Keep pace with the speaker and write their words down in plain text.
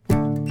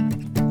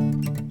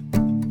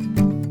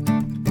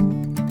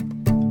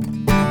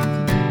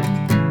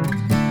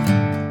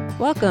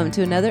Welcome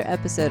to another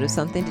episode of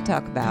Something to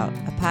Talk About,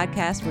 a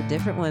podcast where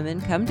different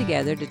women come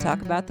together to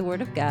talk about the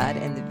Word of God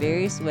and the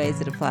various ways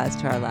it applies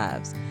to our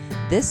lives.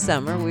 This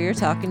summer, we are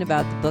talking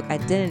about the book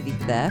Identity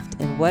Theft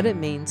and what it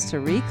means to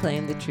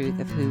reclaim the truth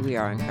of who we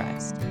are in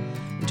Christ.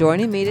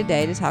 Joining me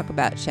today to talk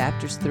about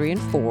chapters 3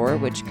 and 4,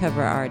 which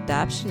cover our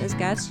adoption as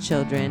God's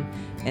children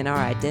and our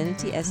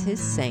identity as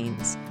His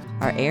saints,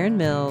 are Erin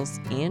Mills,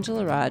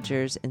 Angela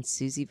Rogers, and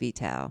Susie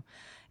Vital.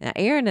 Now,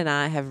 Erin and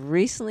I have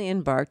recently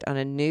embarked on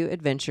a new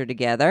adventure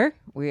together.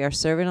 We are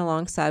serving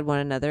alongside one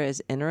another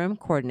as interim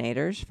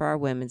coordinators for our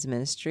women's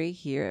ministry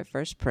here at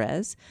First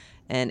Pres,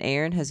 and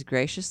Erin has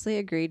graciously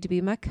agreed to be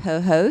my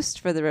co-host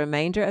for the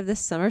remainder of this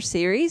summer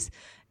series.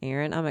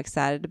 Erin, I'm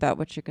excited about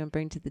what you're going to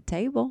bring to the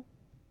table.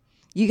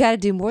 You got to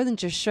do more than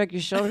just shrug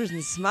your shoulders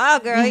and smile,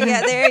 girl. Yeah,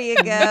 there you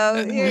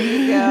go. Here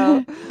you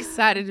go.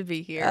 Excited to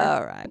be here.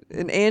 All right.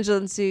 And Angela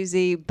and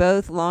Susie,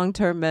 both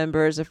long-term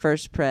members of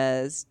First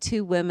Pres,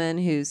 two women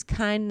whose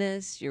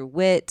kindness, your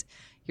wit,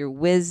 your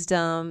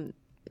wisdom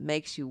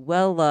makes you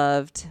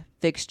well-loved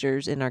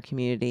fixtures in our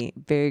community.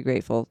 Very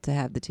grateful to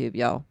have the two of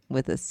y'all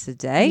with us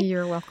today.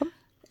 You're welcome.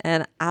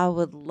 And I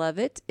would love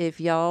it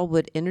if y'all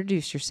would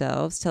introduce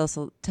yourselves.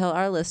 Tell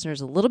our listeners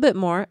a little bit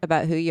more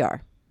about who you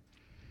are.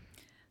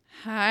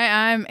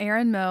 Hi, I'm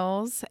Erin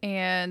Mills,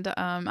 and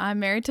I'm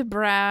married to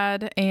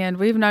Brad, and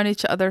we've known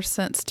each other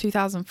since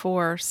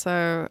 2004.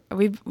 So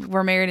we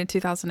were married in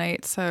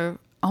 2008, so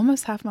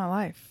almost half my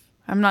life.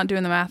 I'm not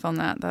doing the math on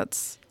that.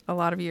 That's a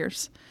lot of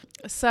years.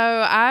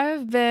 So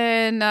I've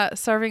been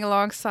serving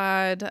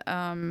alongside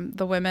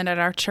the women at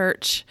our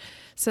church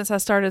since I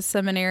started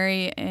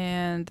seminary,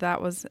 and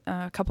that was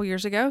a couple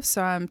years ago.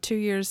 So I'm 2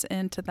 years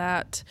into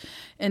that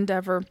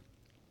endeavor.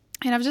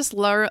 And I've just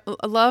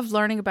loved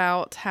learning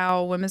about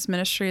how women's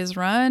ministry is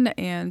run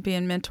and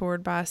being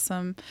mentored by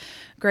some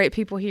great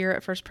people here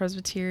at First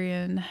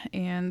Presbyterian.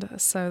 And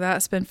so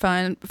that's been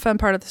fun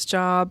part of this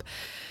job.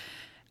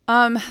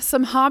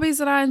 Some hobbies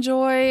that I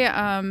enjoy,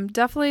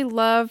 definitely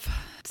love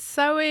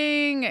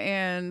sewing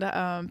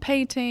and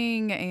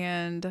painting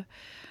and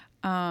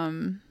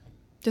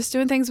just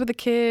doing things with the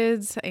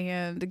kids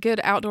and a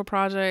good outdoor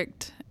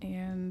project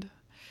and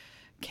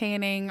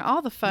canning,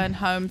 all the fun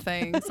home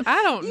things.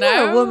 I don't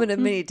know. You're a woman of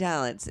many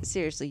talents.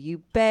 Seriously,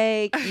 you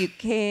bake, you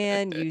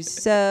can, you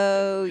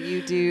sew,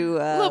 you do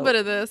a little bit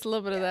of this, a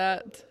little bit of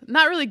that.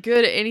 Not really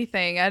good at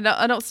anything. I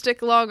don't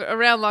stick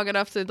around long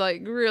enough to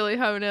like really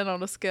hone in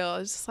on a skill. I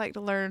just like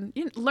to learn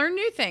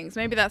new things.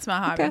 Maybe that's my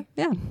hobby. Okay,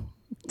 yeah,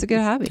 it's a good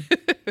hobby.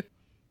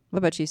 What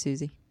about you,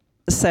 Susie?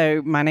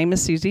 So my name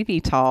is Susie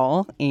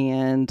Vital,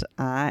 and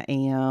I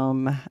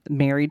am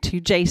married to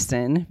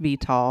Jason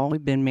Vital.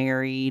 We've been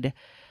married.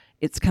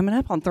 It's coming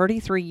up on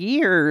 33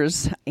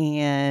 years,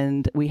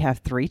 and we have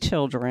 3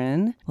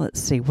 children. Let's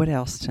see, what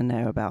else to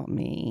know about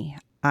me?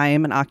 I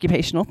am an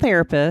occupational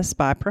therapist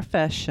by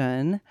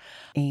profession,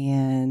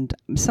 and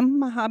some of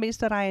my hobbies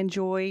that I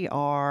enjoy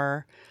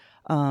are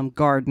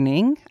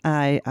gardening.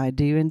 I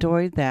do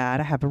enjoy that.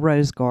 I have a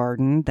rose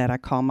garden that I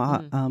call my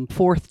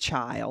 4th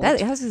child. I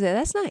was going to say,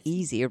 that's not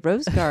easy. A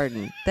rose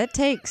garden, that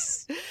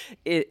takes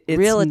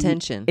real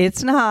attention.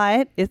 It's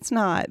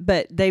not,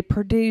 but they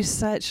produce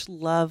such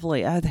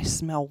lovely, they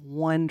smell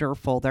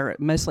wonderful. They're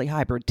mostly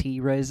hybrid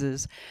tea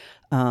roses.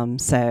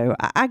 So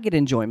I get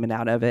enjoyment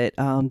out of it.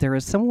 There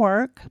is some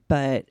work,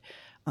 but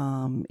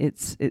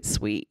it's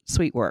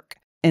sweet work.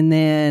 And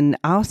then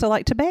I also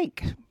like to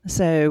bake.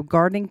 So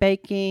gardening,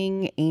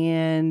 baking,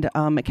 and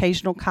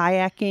occasional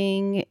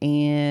kayaking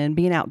and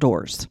being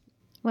outdoors.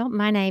 Well,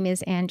 my name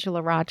is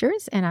Angela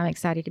Rogers, and I'm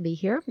excited to be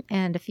here.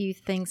 And a few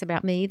things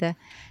about me, the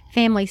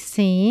family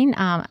scene.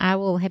 I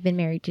will have been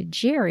married to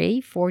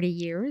Jerry 40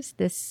 years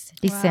this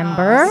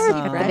December.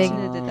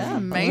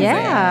 Amazing.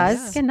 Yeah,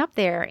 it's getting up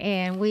there.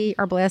 And we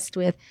are blessed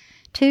with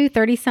 2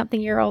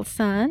 30-something-year-old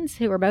sons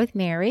who are both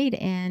married.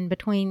 And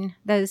between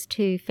those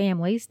two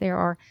families, there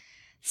are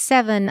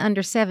 7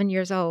 under 7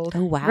 years old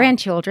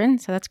grandchildren,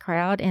 so that's a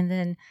crowd. And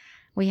then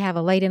we have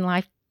a late in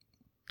life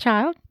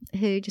child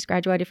who just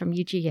graduated from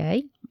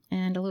UGA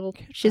and a little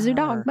Shih Tzu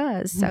dog,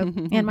 Buzz. So,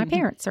 and my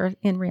parents are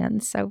in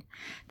Rennes. So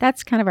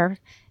that's kind of our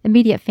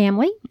immediate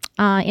family.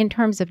 In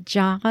terms of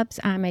jobs,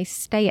 I'm a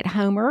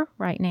stay-at-homer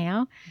right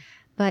now,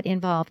 but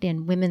involved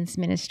in women's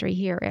ministry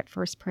here at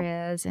First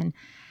Pres and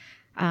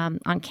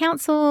on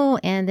council,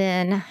 and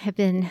then have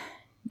been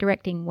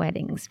directing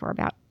weddings for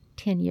about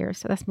 10 years.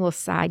 So that's a little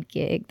side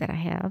gig that I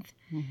have.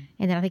 Mm-hmm.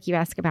 And then I think you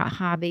asked about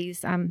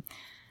hobbies.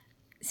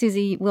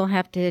 Susie, we'll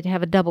have to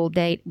have a double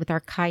date with our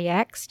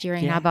kayaks.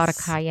 Jerry and I bought a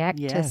kayak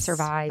to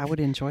survive. I would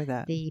enjoy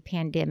that. The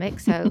pandemic.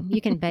 So you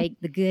can bake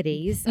the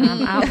goodies.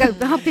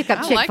 I'll pick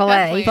up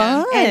Chick-fil-A.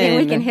 Fun. And then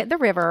we can hit the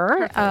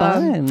river.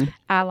 Fun.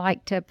 I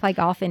like to play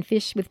golf and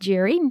fish with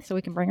Jerry, so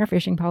we can bring our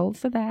fishing poles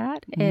to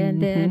that.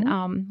 And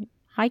then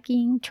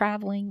hiking,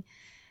 traveling,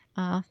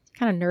 kind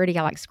of nerdy.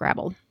 I like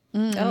Scrabble.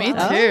 Me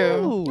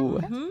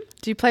too.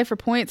 Do you play for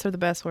points or the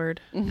best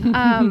word?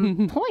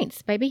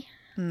 Points, baby.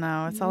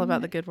 No, it's all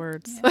about the good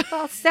words.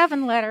 Well,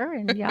 7-letter,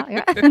 and yeah.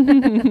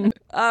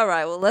 All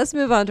right, well, let's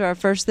move on to our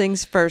first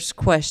things first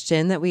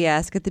question that we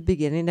ask at the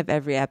beginning of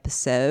every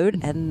episode.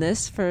 And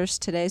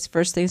today's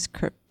first things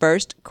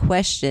first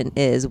question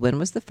is, when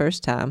was the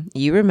first time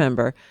you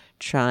remember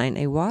trying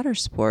a water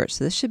sport?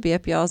 So this should be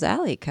up y'all's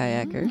alley,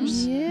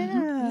 kayakers.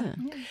 Yeah.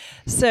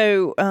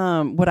 So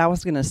what I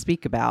was going to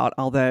speak about,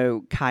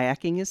 although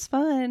kayaking is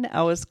fun,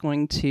 I was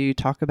going to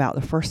talk about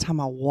the first time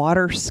I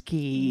water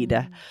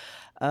skied.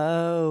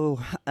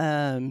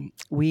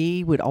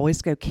 We would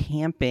always go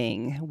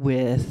camping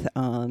with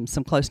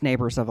some close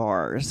neighbors of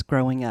ours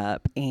growing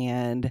up,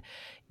 and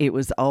it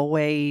was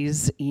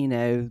always,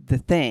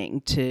 the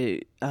thing to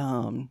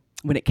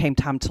when it came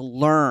time to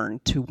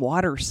learn to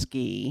water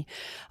ski,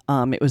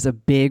 it was a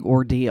big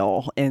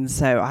ordeal. And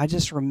so I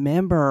just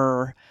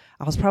remember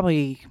I was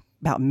probably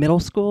about middle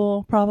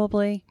school,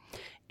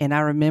 and I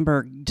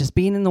remember just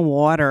being in the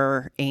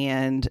water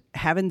and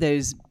having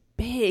those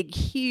big,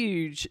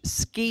 huge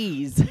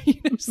skis,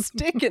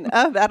 sticking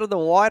up out of the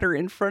water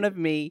in front of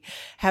me,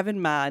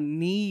 having my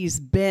knees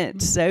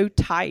bent so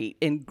tight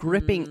and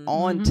gripping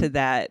onto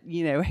that,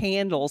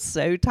 handle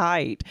so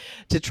tight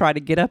to try to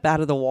get up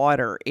out of the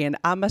water. And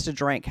I must have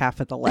drank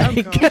half of the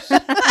leg.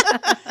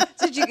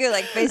 Did you go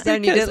face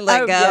down? You didn't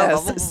let go?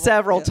 Yes,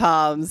 several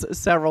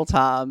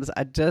times.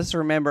 I just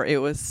remember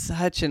it was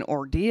such an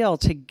ordeal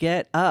to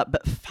get up.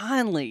 But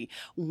finally,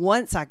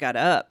 once I got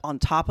up on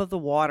top of the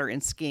water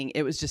and skiing,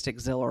 it was just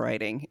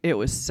exhilarating. It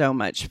was so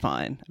much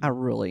fun. I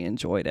really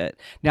enjoyed it.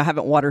 Now, I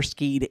haven't water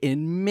skied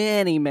in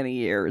many, many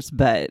years,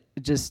 but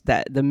just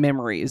the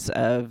memories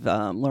of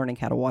learning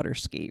how to water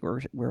ski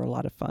were a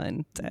lot of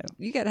fun. So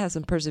you got to have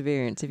some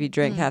perseverance if you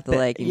drank half the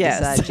lake and yes.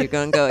 decide you're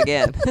going to go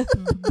again.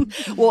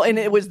 Well, and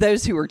it was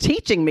those who were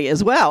teaching me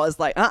as well. It's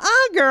like,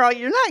 girl,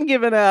 you're not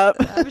giving up.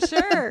 I'm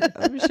sure.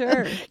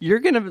 You're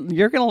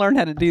gonna learn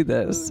how to do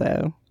this.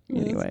 So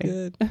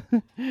anyway,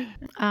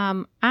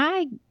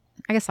 I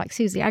guess like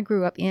Susie, I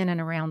grew up in and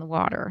around the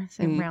water,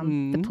 so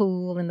around the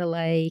pool and the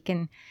lake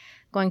and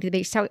going to the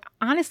beach. So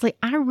honestly,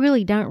 I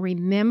really don't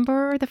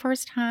remember the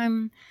first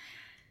time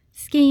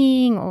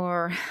skiing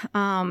or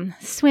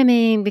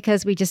swimming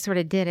because we just sort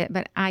of did it.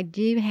 But I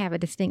do have a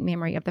distinct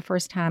memory of the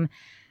first time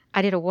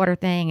I did a water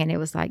thing, and it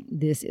was like,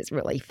 this is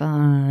really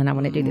fun. I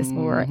want to do this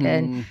more.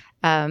 And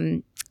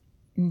this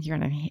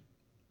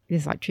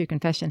is like true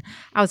confession.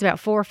 I was about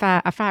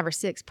 5 or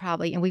 6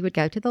 probably, and we would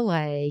go to the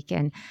lake.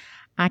 And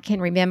I can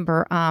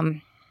remember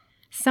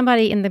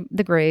somebody in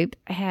the group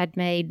had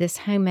made this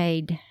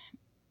homemade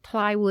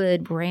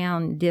plywood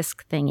round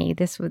disc thingy.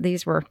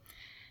 These were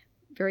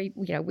very,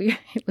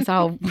 it was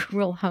all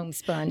real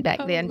homespun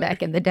back then,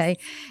 back in the day.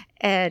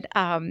 And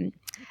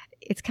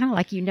it's kind of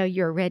like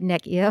you're a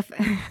redneck if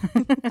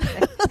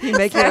you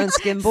make your own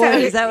skim board.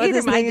 Is that what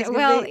this thing is?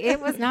 Well,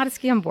 it was not a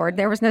skim board.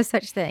 There was no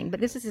such thing. But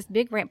this is this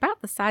big ramp,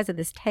 about the size of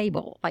this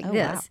table, like this,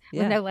 wow.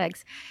 Yeah. with no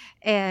legs,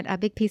 and a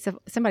big piece of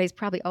somebody's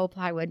probably old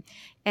plywood.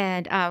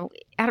 And I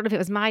don't know if it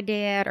was my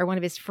dad or one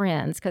of his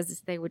friends,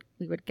 because we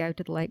would go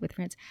to the lake with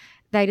friends.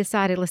 They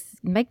decided, let's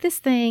make this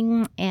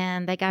thing,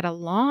 and they got a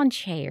lawn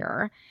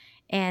chair,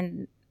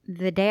 and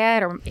the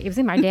dad, or it was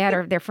my dad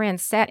or their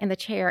friends, sat in the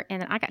chair,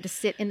 and I got to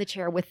sit in the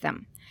chair with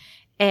them.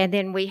 And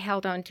then we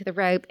held on to the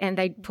rope, and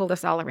they pulled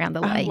us all around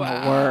the lake.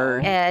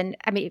 Word. And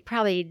I mean, it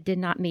probably did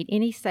not meet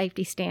any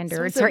safety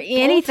standards So or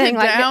anything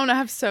like that. I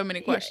have so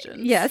many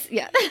questions. Yes,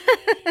 yeah.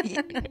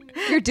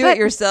 Your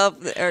do-it-yourself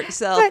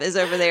is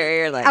over there.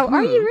 You're like,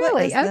 are you really?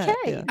 what is that?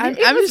 Okay. Yeah. I'm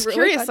just really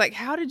curious, fun. like,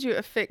 how did you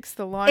affix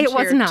the lawn chair? It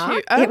was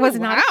not. Oh, It was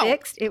not wow.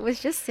 fixed. It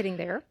was just sitting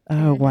there.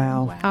 Oh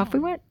wow. Off we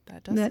went.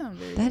 That does sound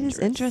very That is dangerous.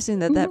 interesting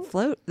that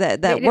float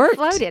that It worked.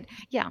 floated.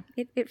 Yeah,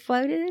 it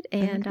floated,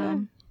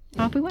 and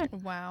off we went.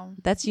 Wow.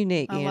 That's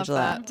unique, I love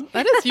Angela. that.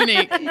 That is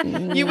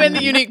unique. You win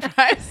the unique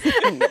prize.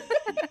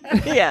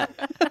 Yeah,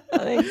 I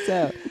think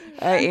so.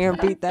 All right, Aaron,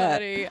 beat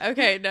that. Funny.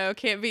 Okay, no,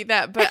 can't beat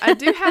that. But I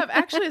do have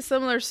actually a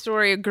similar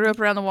story. I grew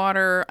up around the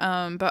water,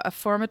 but a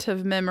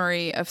formative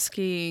memory of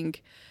skiing.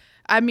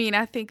 I mean,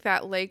 I think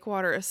that lake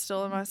water is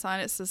still in my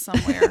sinuses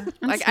somewhere.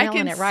 I'm I smelling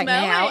can it right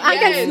smell now. it. I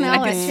can Yes, smell I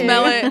can it,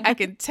 smell too. it. I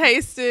can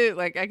taste it.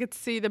 Like I could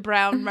see the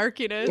brown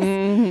murkiness.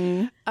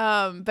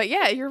 But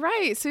yeah, you're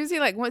right, Susie.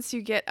 Like once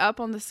you get up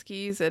on the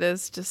skis, it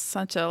is just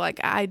such a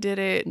I did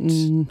it,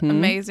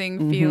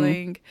 amazing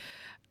feeling.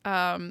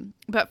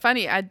 But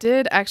funny, I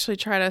did actually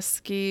try to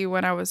ski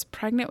when I was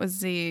pregnant with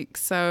Zeke.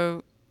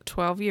 So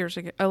 11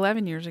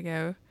 years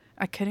ago,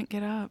 I couldn't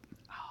get up.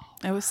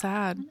 It was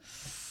sad.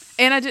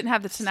 And I didn't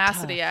have the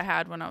tenacity I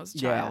had when I was a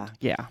child.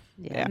 Yeah.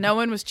 No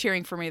one was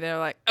cheering for me. They were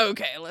like,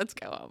 okay, let's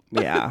go up.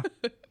 Yeah.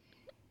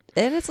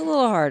 And it's a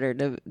little harder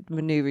to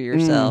maneuver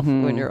yourself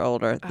when you're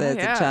older. As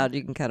yeah. a child,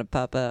 you can kind of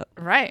pop up.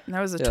 Right. And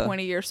that was a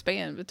 20-year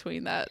span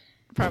between that,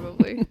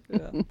 probably.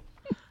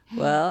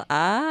 Well,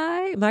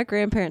 my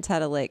grandparents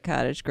had a lake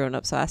cottage growing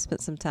up, so I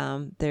spent some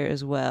time there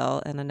as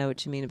well. And I know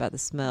what you mean about the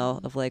smell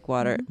of lake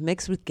water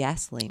mixed with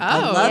gasoline. I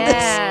Oh, love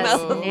yes. the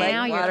smell of Now lake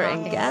you're water and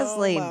talking.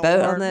 gasoline. Oh, Boat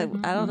wow. on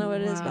the, I don't know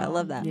what it is, but I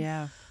love that.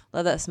 Yeah.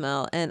 Love that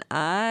smell. And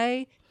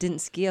I didn't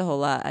ski a whole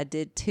lot. I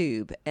did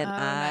tube. And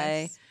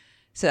Nice.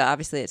 So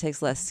obviously it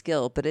takes less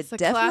skill, but it It's a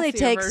definitely classier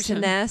takes version.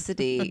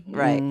 tenacity,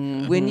 right?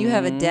 When you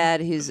have a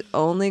dad whose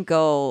only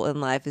goal in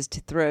life is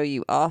to throw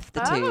you off the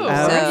tube. Oh,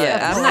 So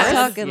yes. I'm not Yes.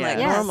 talking like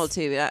Yes. normal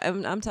tube.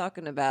 I'm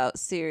talking about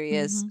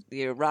serious,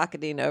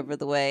 rocketing over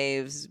the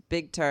waves,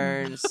 big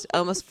turns,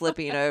 almost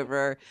flipping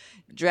over,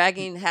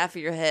 dragging half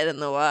of your head in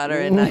the water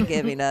and not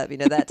giving up,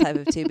 that type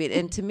of tubing.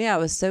 And to me, I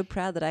was so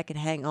proud that I could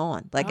hang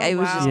on. Like Oh, it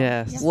was wow. just,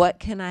 Yes. what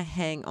can I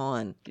hang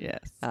on Yes.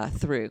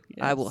 through?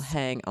 I Yes. will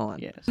hang on.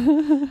 Yes.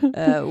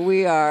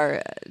 We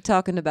are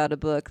talking about a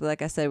book.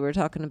 Like I said, we're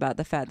talking about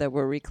the fact that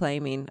we're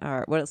reclaiming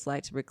what it's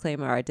like to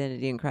reclaim our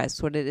identity in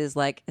Christ, what it is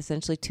like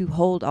essentially to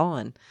hold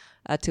on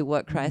to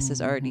what Christ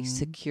has already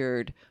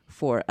secured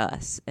for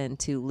us and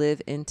to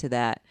live into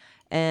that.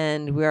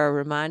 And we are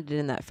reminded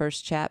in that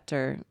first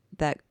chapter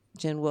that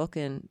Jen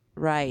Wilkin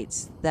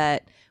writes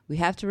that we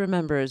have to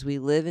remember as we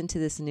live into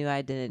this new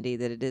identity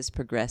that it is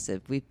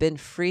progressive. We've been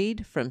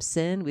freed from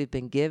sin. We've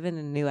been given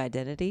a new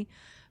identity.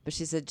 But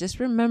she said, just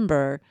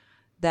remember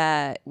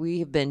that we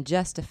have been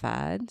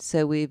justified.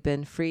 So we've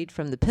been freed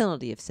from the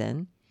penalty of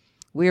sin.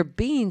 We're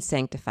being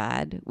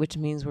sanctified, which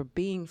means we're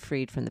being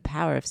freed from the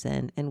power of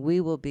sin. And we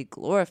will be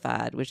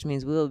glorified, which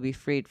means we will be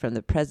freed from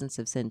the presence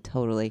of sin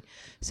totally.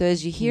 So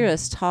as you hear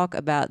us talk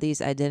about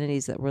these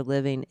identities that we're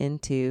living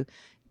into,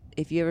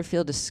 if you ever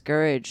feel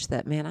discouraged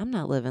that, man, I'm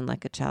not living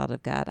like a child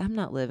of God, I'm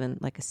not living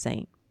like a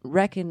saint,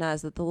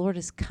 recognize that the Lord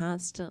is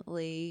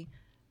constantly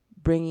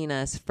bringing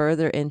us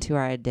further into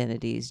our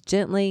identities,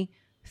 gently,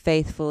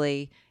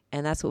 faithfully,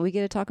 and that's what we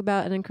get to talk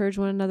about and encourage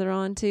one another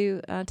on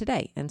to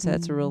today. And so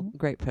that's a real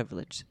great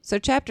privilege. So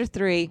chapter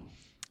 3,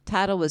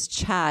 title was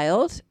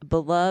Child,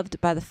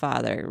 Beloved by the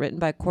Father, written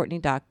by Courtney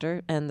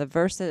Doctor, and the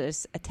verse that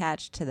is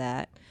attached to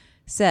that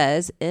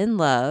says, in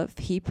love,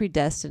 he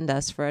predestined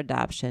us for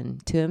adoption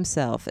to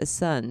himself as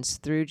sons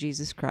through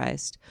Jesus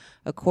Christ,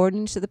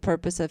 according to the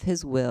purpose of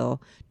his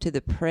will, to the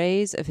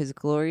praise of his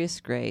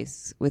glorious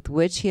grace, with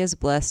which he has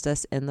blessed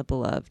us in the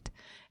beloved.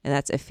 And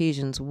that's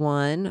Ephesians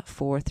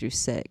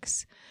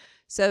 1:4-6.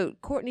 So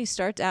Courtney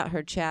starts out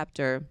her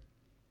chapter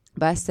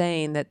by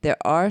saying that there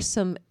are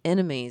some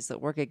enemies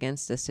that work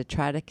against us to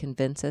try to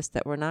convince us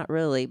that we're not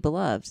really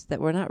beloved,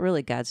 that we're not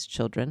really God's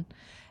children.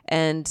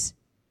 And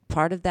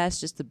part of that's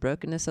just the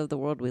brokenness of the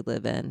world we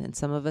live in. And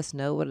some of us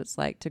know what it's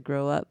like to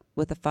grow up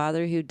with a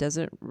father who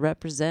doesn't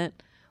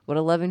represent what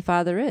a loving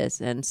father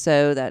is. And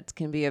so that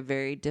can be a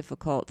very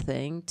difficult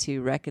thing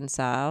to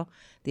reconcile,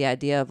 the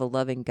idea of a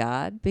loving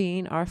God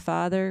being our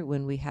father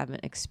when we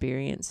haven't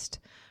experienced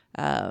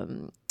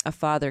a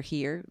father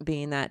here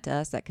being that to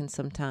us. That can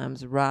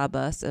sometimes rob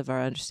us of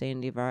our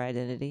understanding of our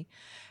identity.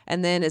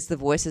 And then it's the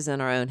voices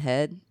in our own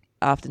head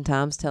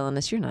oftentimes telling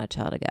us, you're not a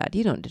child of God.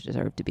 You don't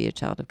deserve to be a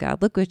child of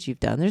God. Look what you've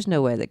done. There's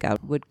no way that God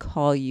would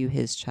call you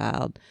his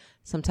child.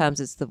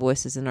 Sometimes it's the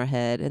voices in our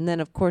head. And then,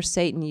 of course,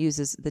 Satan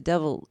uses the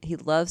devil. He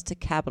loves to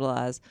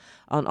capitalize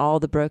on all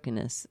the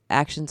brokenness,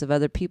 actions of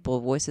other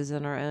people, voices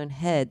in our own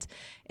heads,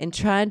 and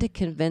trying to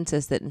convince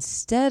us that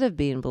instead of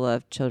being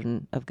beloved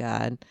children of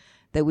God,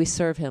 that we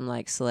serve him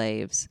like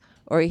slaves,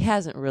 or he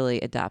hasn't really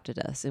adopted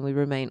us and we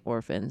remain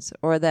orphans,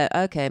 or that,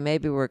 okay,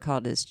 maybe we're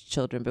called his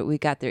children, but we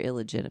got there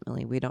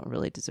illegitimately. We don't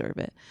really deserve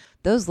it.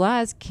 Those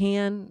lies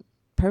can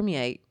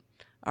permeate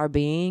our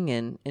being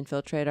and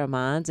infiltrate our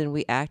minds, and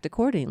we act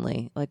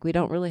accordingly. Like we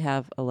don't really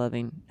have a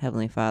loving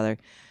Heavenly Father.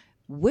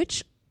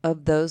 Which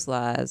of those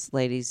lies,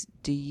 ladies,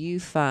 do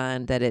you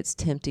find that it's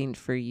tempting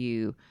for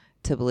you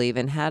to believe,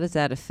 and how does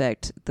that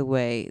affect the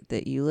way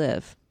that you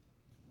live?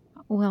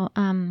 Well,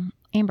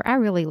 Amber, I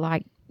really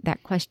like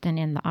that question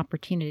and the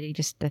opportunity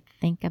just to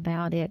think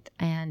about it.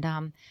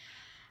 And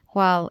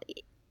while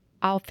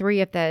all three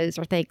of those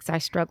are things I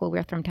struggle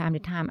with from time to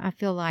time, I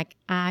feel like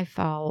I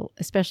fall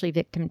especially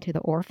victim to the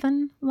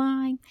orphan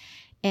lie.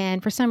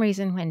 And for some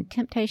reason, when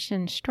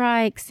temptation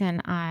strikes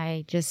and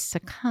I just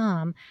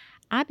succumb,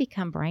 I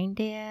become brain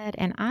dead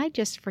and I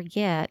just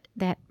forget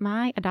that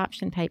my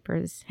adoption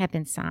papers have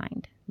been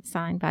signed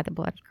by the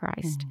blood of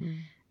Christ. Mm-hmm.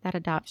 That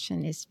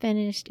adoption is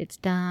finished. It's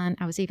done.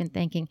 I was even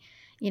thinking,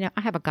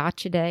 I have a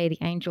gotcha day. The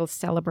angels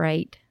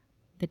celebrate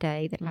the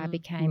day that I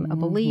became a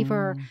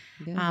believer.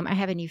 Yeah. I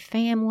have a new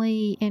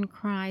family in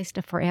Christ,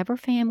 a forever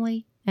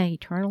family, an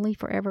eternally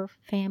forever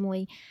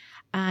family.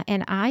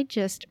 And I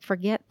just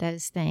forget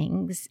those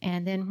things.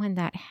 And then when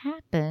that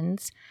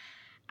happens,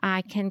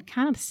 I can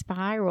kind of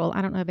spiral.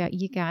 I don't know about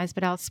you guys,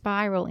 but I'll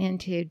spiral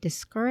into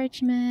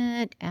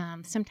discouragement,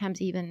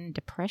 sometimes even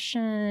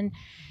depression.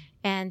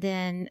 And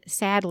then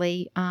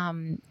sadly,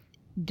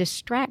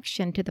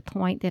 distraction to the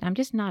point that I'm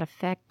just not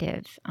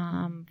effective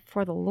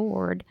for the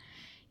Lord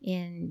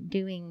in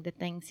doing the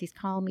things he's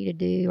called me to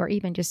do, or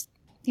even just,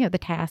 the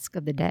task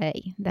of the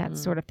day, that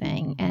sort of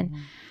thing. And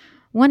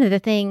one of the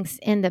things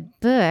in the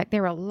book,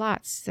 there are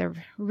lots of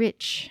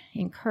rich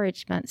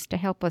encouragements to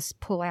help us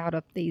pull out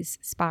of these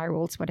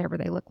spirals, whatever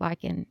they look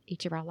like in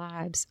each of our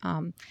lives.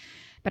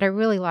 But I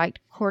really liked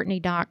Courtney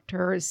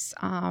Doctor's,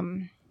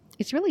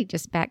 it's really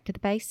just back to the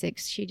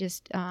basics. She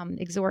just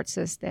exhorts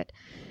us that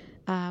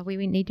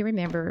we need to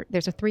remember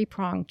there's a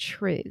three-pronged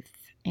truth.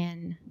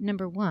 And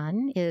number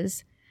one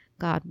is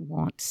God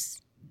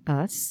wants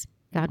us.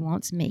 God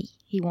wants me.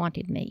 He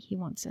wanted me. He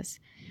wants us.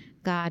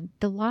 God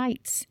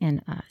delights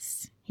in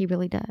us. He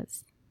really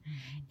does.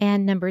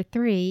 And number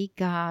three,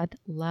 God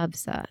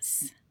loves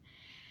us.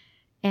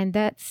 And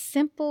that's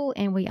simple,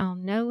 and we all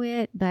know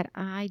it, but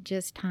I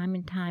just time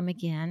and time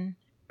again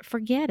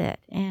forget it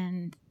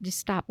and just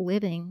stop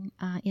living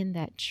in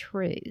that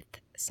truth.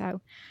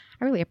 So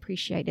I really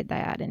appreciated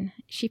that. And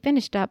she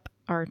finished up,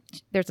 or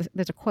there's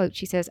a quote.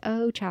 She says,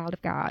 "Oh, child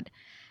of God,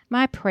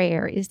 my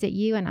prayer is that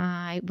you and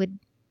I would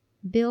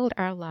build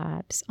our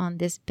lives on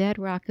this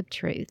bedrock of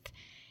truth.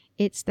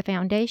 It's the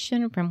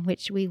foundation from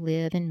which we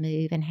live and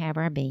move and have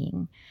our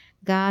being.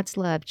 God's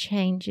love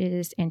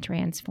changes and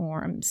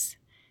transforms."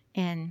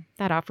 And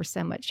that offers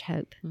so much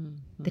hope,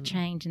 the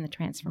change and the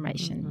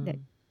transformation, that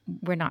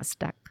we're not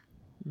stuck.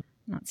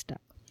 Not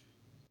stuck.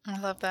 I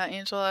love that,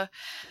 Angela.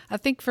 I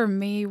think for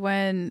me,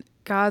 when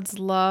God's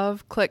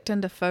love clicked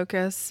into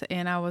focus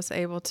and I was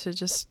able to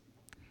just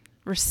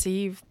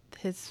receive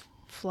his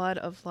flood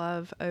of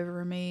love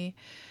over me,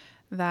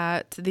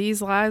 that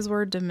these lies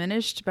were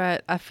diminished.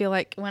 But I feel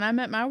like when I'm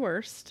at my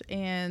worst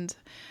and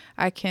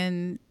I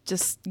can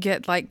just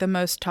get like the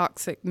most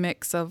toxic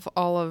mix of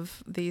all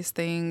of these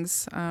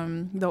things,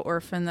 the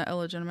orphan, the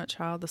illegitimate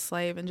child, the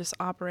slave, and just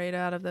operate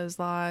out of those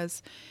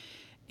lies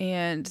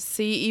and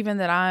see even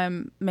that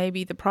I'm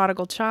maybe the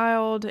prodigal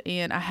child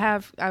and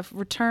I've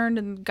returned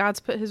and God's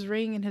put his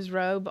ring and his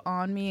robe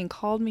on me and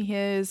called me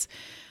his,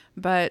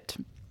 but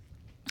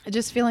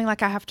just feeling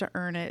like I have to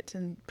earn it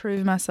and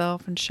prove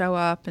myself and show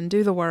up and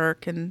do the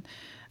work, and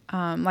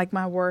like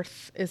my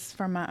worth is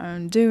from my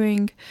own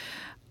doing,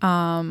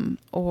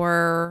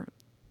 or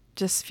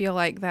just feel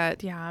like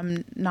that,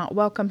 I'm not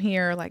welcome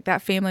here, like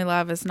that family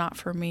love is not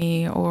for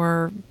me,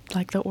 or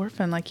like the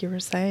orphan, like you were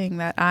saying,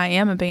 that I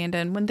am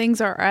abandoned when things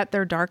are at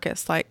their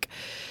darkest, like,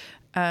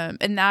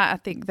 and that I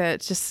think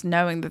that just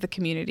knowing that the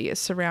community is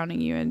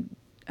surrounding you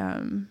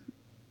and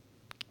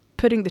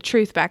putting the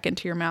truth back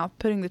into your mouth,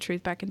 putting the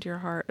truth back into your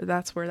heart,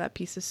 that's where that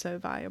piece is so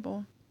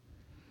valuable.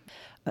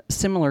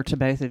 Similar to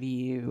both of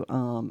you,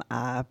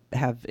 I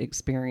have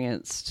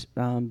experienced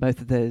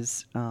both of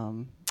those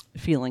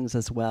feelings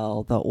as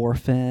well, the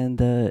orphan,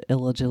 the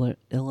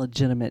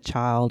illegitimate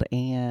child,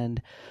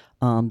 and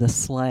the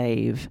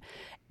slave.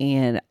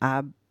 And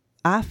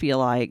I feel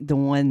like the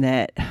one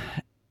that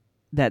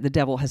the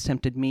devil has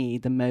tempted me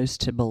the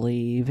most to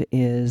believe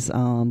is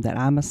that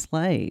I'm a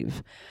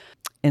slave.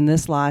 And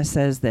this lie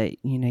says that,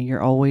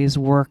 you're always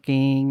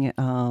working,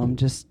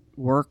 just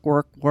work.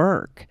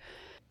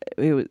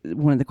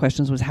 One of the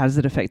questions was, how does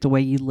it affect the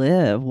way you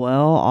live?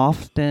 Well,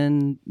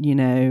 often,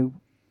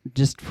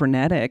 just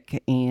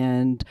frenetic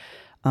and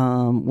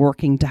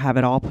working to have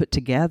it all put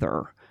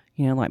together,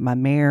 like my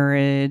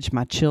marriage,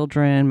 my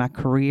children, my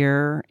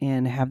career,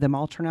 and have them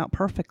all turn out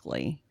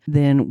perfectly.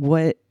 Then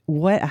what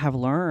I have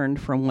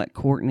learned from what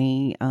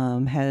Courtney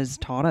has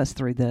taught us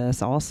through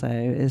this also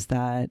is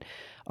that,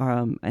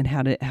 and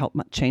how to help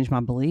change my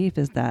belief,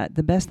 is that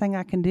the best thing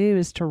I can do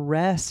is to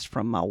rest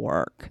from my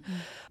work,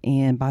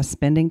 and by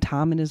spending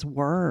time in his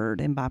word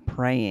and by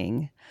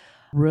praying.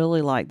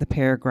 Really like the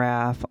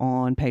paragraph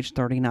on page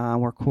 39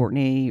 where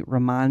Courtney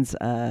reminds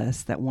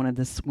us that one of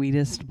the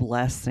sweetest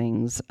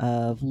blessings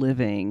of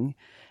living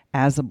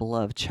as a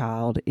beloved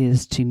child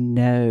is to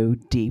know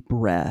deep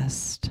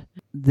rest.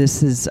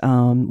 This is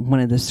one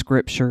of the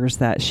scriptures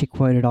that she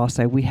quoted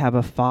also. We have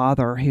a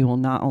Father who will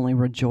not only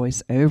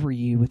rejoice over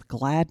you with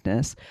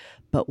gladness,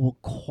 but will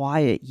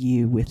quiet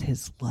you with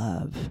his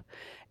love.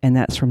 And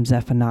that's from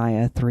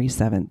Zephaniah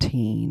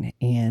 3:17.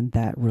 And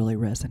that really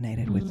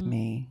resonated with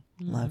me.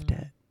 Loved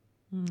it.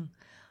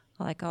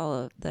 I like all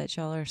of that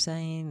y'all are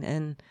saying.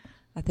 And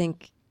I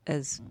think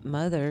as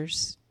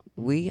mothers,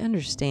 we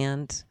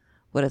understand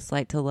what it's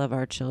like to love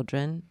our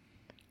children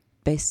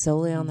based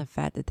solely on the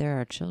fact that they're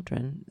our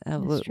children.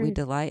 We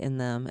delight in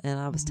them. And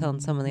I was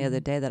telling someone the other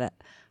day that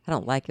I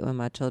don't like it when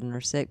my children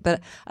are sick,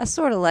 but I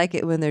sort of like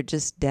it when they're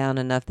just down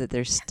enough that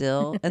they're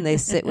still and they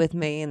sit with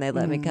me and they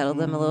let me cuddle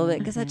them a little bit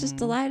because I just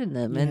delight in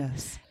them.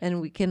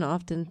 And we can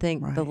often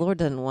think the Lord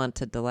doesn't want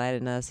to delight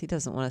in us. He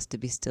doesn't want us to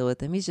be still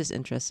with him. He's just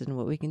interested in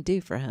what we can do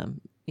for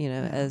him,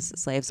 as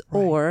slaves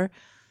or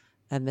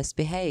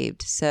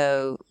misbehaved.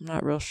 So I'm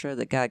not real sure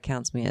that God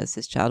counts me as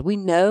his child. We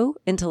know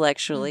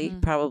intellectually,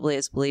 probably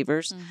as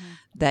believers,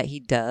 that he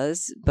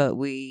does, but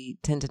we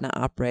tend to not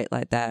operate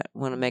like that.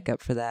 Want to make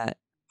up for that.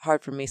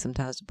 Hard for me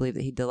sometimes to believe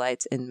that he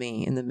delights in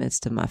me in the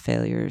midst of my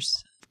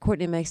failures.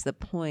 Courtney makes the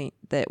point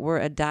that we're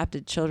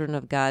adopted children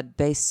of God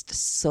based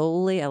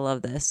solely, I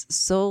love this,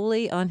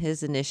 solely on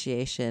his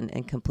initiation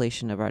and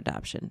completion of our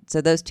adoption.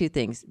 So those two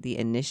things, the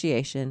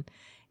initiation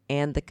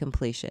and the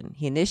completion.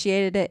 He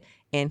initiated it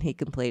and he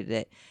completed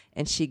it.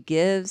 And she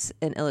gives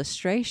an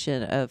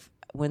illustration of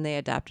when they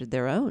adopted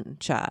their own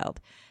child.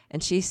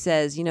 And she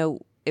says,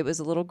 it was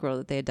a little girl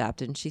that they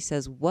adopted. And she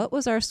says, what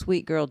was our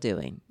sweet girl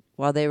doing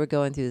while they were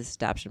going through this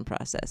adoption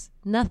process?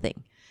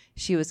 Nothing.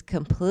 She was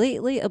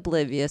completely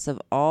oblivious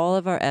of all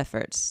of our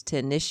efforts to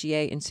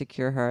initiate and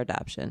secure her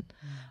adoption.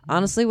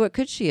 Honestly, what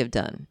could she have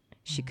done?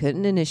 She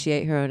couldn't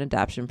initiate her own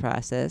adoption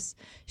process.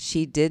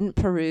 She didn't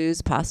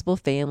peruse possible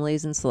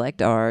families and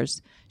select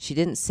ours. She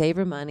didn't save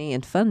her money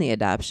and fund the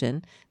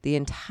adoption. The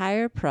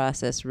entire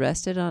process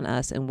rested on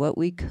us and what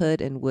we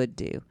could and would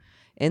do.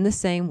 In the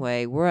same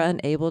way, we're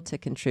unable to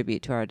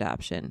contribute to our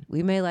adoption.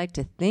 We may like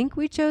to think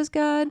we chose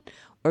God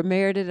or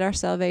merited our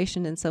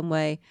salvation in some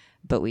way,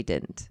 but we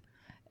didn't.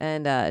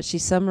 And she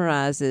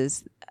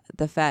summarizes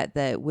the fact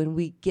that when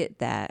we get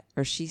that,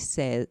 or she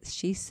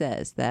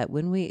says that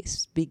when we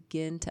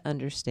begin to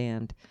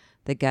understand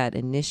that God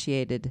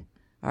initiated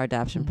our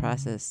adoption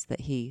process,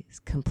 that he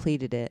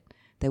completed it,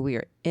 that we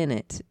are in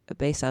it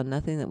based on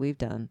nothing that we've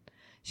done.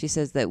 She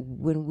says that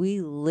when we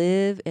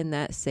live in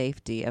that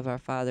safety of our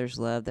Father's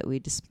love, that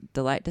we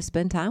delight to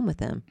spend time with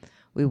him.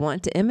 We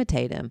want to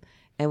imitate him,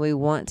 and we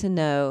want to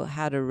know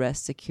how to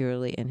rest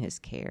securely in his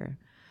care.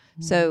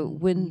 So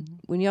when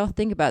y'all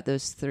think about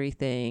those three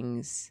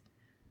things,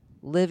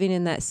 living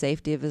in that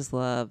safety of his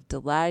love,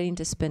 delighting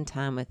to spend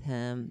time with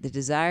him, the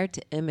desire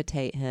to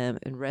imitate him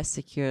and rest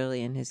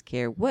securely in his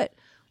care,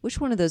 which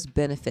one of those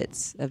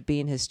benefits of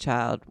being his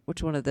child,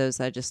 which one of those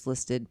I just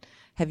listed,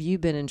 have you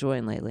been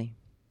enjoying lately?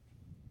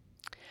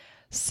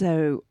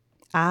 So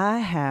I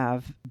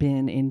have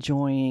been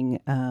enjoying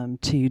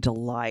to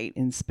delight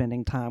in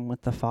spending time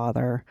with the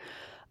Father,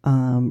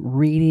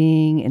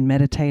 reading and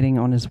meditating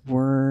on his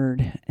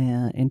word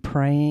and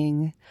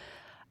praying.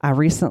 I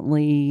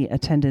recently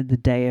attended the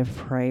Day of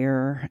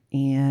Prayer,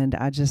 and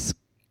I just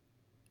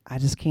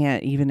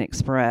can't even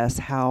express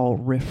how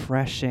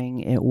refreshing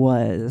it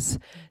was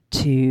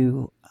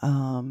to,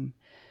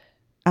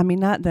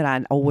 not that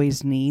I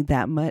always need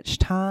that much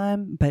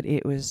time, but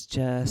it was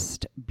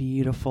just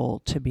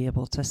beautiful to be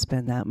able to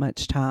spend that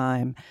much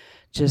time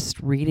just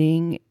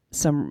reading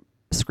some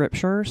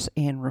scriptures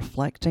and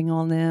reflecting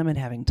on them and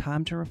having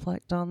time to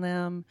reflect on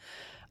them.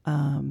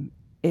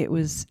 It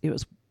was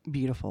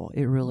beautiful.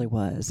 It really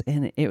was.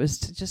 And it was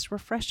just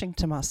refreshing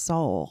to my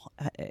soul.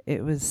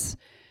 It was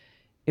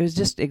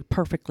just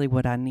perfectly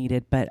what I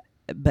needed. But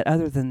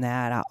other than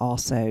that, I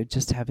also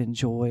just have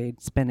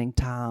enjoyed spending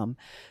time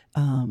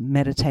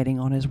meditating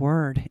on his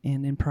word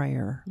and in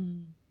prayer.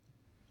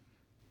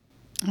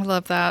 I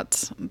love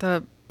that.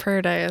 The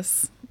prayer day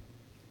is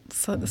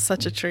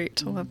such a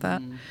treat. I love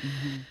that.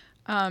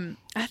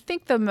 I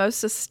think the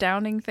most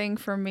astounding thing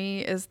for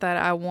me is that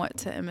I want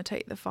to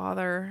imitate the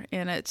Father,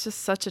 and it's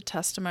just such a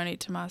testimony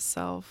to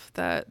myself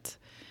that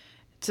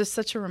it's just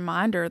such a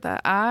reminder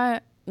that I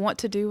want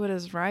to do what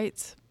is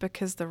right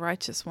because the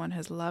righteous one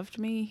has loved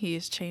me. He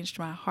has changed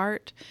my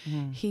heart.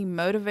 He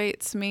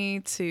motivates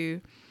me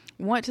to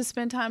want to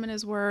spend time in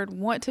his word,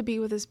 want to be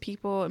with his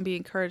people and be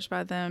encouraged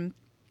by them,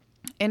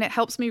 and it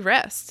helps me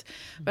rest.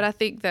 But I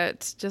think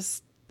that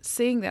just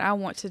seeing that I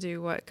want to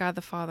do what God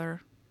the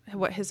Father,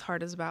 what his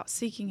heart is about,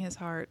 seeking his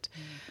heart.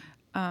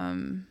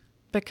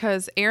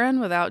 Because Erin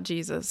without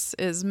Jesus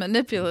is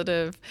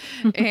manipulative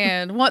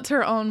and wants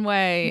her own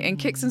way and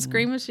kicks and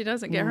screams when she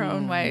doesn't get her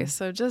own way.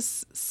 So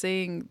just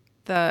seeing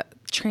the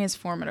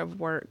transformative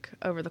work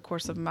over the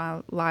course of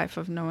my life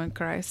of knowing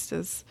Christ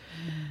is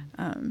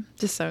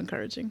just so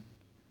encouraging.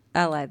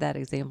 I like that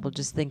example,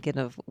 just thinking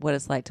of what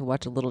it's like to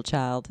watch a little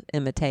child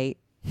imitate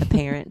a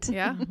parent.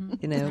 Yeah.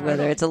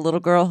 Whether it's a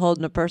little girl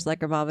holding a purse like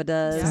her mama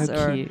does, So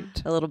or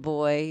cute. a little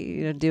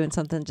boy, doing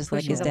something just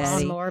like his Pushes a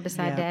daddy. lawnmower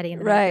beside daddy in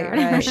the Right,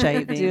 backyard. right.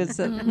 Shaving. Doing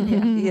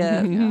something.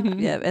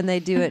 Yeah. And they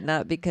do it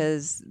not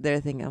because they're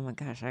thinking, oh my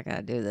gosh, I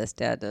gotta do this.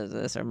 Dad does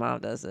this, or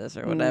mom does this,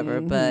 or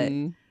whatever. But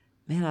man,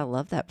 I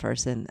love that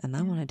person, and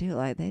I want to do it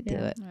like they do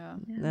it.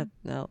 Yeah.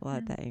 I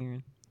like that,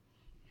 Erin.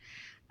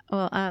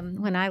 Well,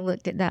 when I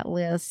looked at that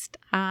list,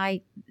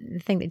 the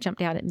thing that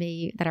jumped out at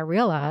me that I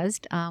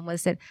realized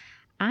was that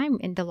I'm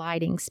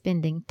delighting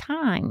spending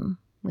time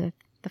with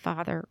the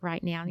Father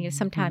right now.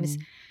 Sometimes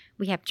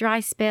we have dry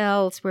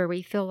spells where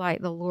we feel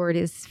like the Lord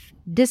is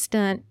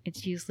distant.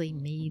 It's usually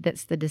me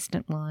that's the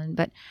distant one.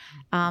 But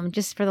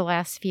just for the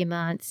last few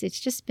months, it's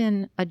just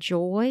been a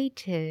joy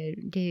to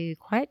do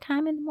quiet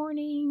time in the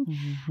morning,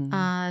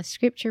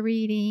 scripture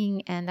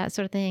reading, and that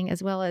sort of thing,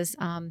 as well as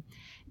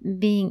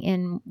being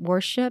in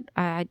worship.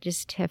 I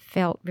just have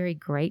felt very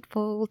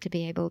grateful to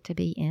be able to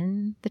be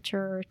in the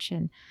church,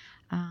 and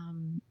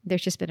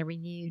there's just been a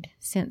renewed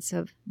sense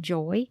of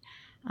joy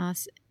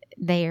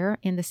there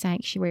in the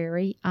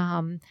sanctuary.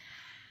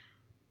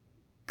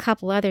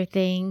 Couple other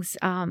things.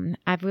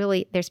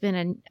 There's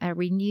been a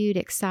renewed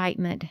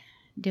excitement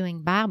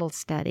doing Bible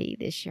study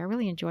this year. I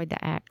really enjoyed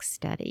the Acts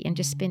study and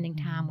just spending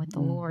time with the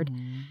Lord.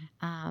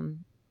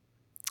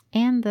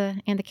 And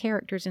the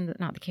characters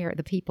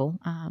the people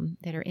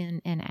that are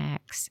in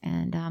Acts.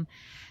 And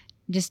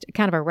just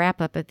kind of a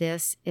wrap up of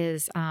this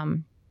is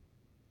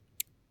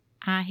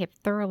I have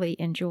thoroughly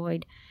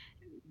enjoyed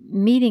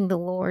meeting the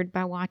Lord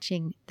by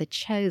watching The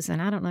Chosen.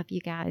 I don't know if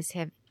you guys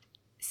have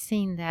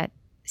seen that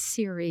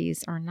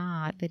series or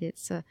not, but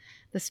it's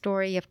the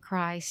story of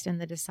Christ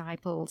and the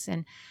disciples.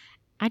 And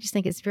I just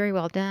think it's very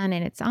well done,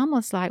 and it's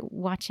almost like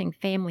watching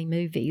family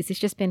movies. It's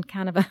just been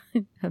kind of a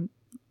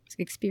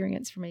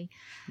experience for me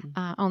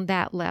on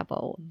that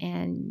level,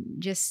 and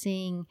just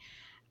seeing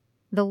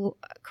the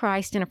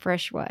Christ in a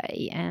fresh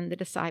way and the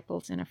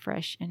disciples in a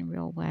fresh and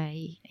real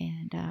way,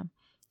 and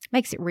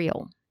makes it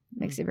real,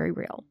 makes it very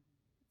real,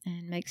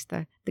 and makes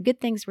the good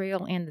things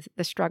real and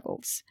the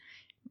struggles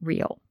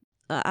real.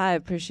 I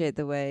appreciate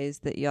the ways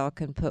that y'all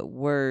can put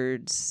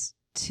words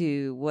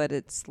to what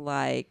it's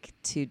like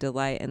to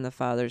delight in the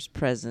Father's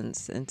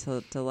presence and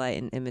to delight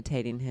in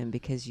imitating him,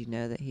 because you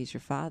know that he's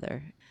your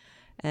Father.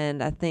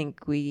 And I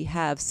think we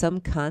have some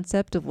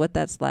concept of what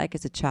that's like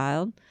as a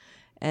child.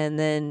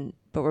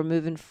 But we're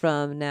moving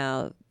from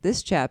now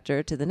this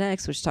chapter to the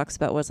next, which talks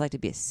about what it's like to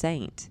be a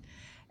saint.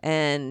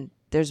 And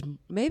there's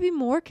maybe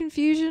more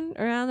confusion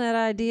around that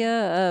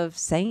idea of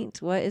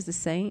saint. What is a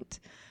saint?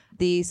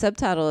 The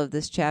subtitle of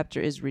this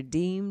chapter is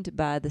Redeemed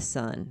by the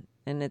Son,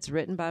 and it's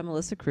written by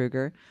Melissa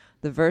Kruger.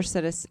 The verse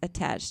that is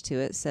attached to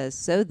it says,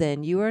 "So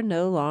then you are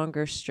no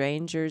longer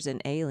strangers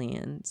and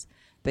aliens,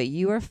 but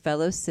you are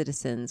fellow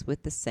citizens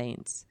with the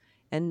saints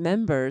and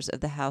members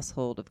of the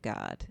household of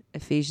God."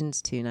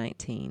 Ephesians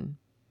 2:19.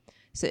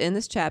 So in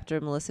this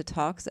chapter, Melissa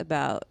talks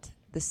about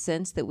the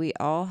sense that we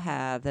all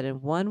have that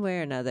in one way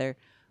or another,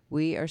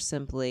 we are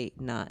simply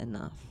not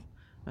enough.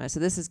 All right, so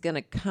this is going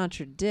to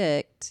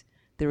contradict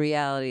the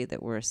reality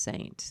that we're a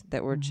saint,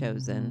 that we're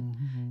chosen.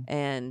 Mm-hmm.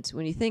 And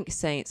when you think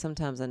saint,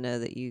 sometimes I know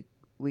that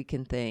we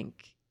can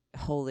think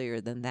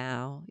holier than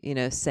thou. You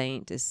know,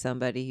 saint is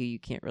somebody who you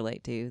can't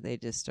relate to. They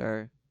just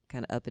are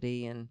kind of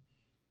uppity and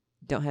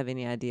don't have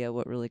any idea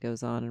what really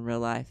goes on in real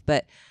life.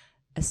 But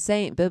a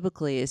saint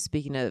biblically is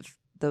speaking of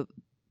the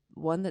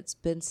one that's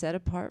been set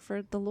apart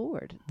for the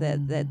Lord,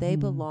 that they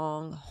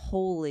belong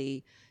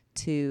wholly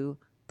to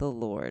the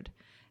Lord.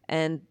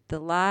 And the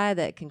lie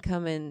that can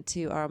come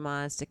into our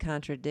minds to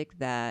contradict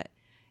that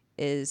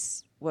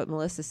is what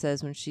Melissa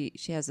says when she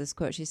has this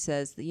quote. She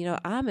says,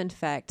 I'm in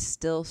fact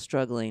still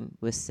struggling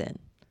with sin.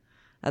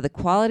 The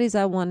qualities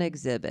I want to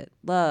exhibit,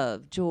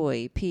 love,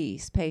 joy,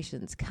 peace,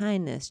 patience,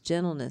 kindness,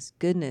 gentleness,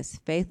 goodness,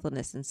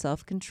 faithfulness, and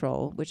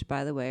self-control, which,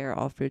 by the way, are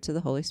all fruits of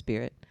the Holy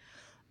Spirit,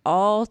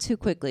 all too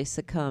quickly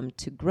succumb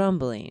to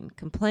grumbling,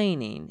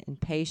 complaining,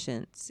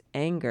 impatience,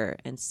 anger,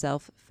 and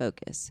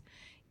self-focus.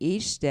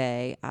 Each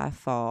day I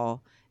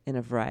fall in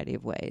a variety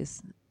of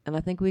ways. And I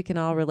think we can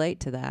all relate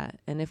to that.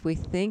 And if we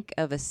think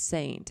of a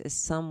saint as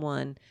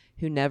someone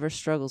who never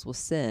struggles with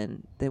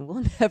sin, then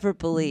we'll never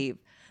believe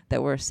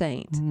that we're a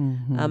saint.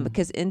 Mm-hmm.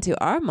 Because into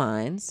our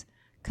minds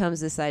comes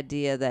this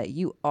idea that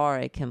you are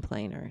a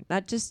complainer.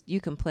 Not just you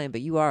complain,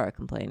 but you are a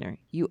complainer.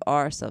 You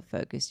are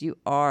self-focused. You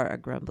are a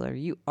grumbler.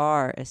 You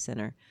are a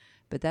sinner.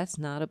 But that's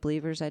not a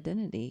believer's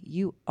identity.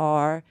 You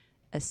are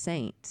a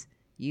saint.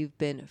 You've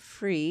been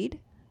freed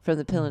from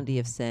the penalty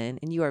of sin,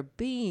 and you are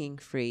being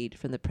freed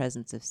from the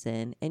presence of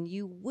sin, and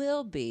you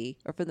will be,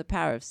 or from the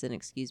power of sin,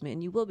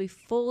 and you will be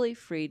fully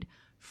freed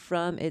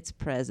from its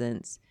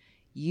presence.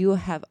 You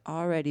have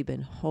already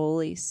been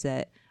wholly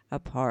set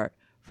apart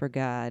for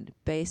God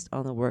based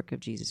on the work of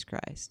Jesus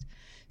Christ.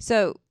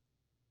 So,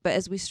 but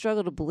as we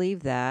struggle to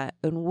believe that,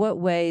 in what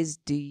ways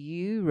do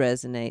you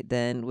resonate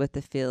then with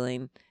the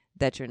feeling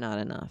that you're not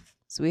enough?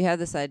 So we have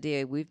this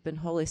idea, we've been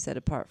wholly set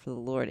apart for the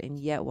Lord, and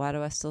yet why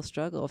do I still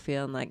struggle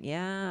feeling like,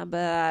 yeah,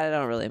 but I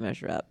don't really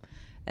measure up?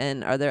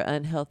 And are there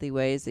unhealthy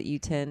ways that you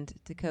tend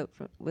to cope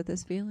with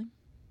this feeling?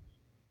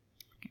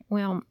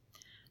 Well,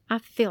 I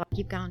feel like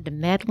you've gone to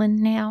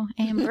meddling now,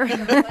 Amber.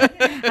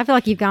 I feel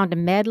like you've gone to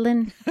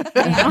meddling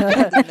now.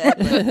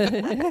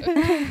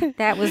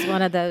 That was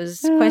one of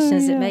those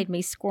questions that made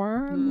me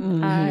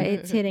squirm.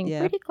 It's hitting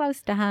pretty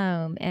close to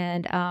home.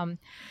 And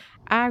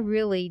I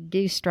really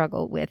do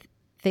struggle with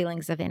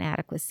feelings of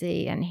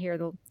inadequacy. And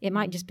it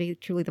might just be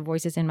truly the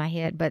voices in my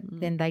head, but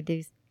then they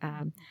do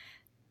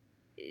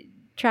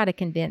try to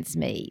convince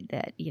me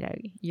that,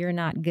 you're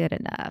not good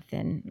enough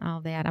and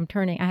all that.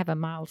 I have a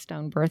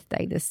milestone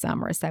birthday this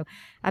summer, so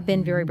I've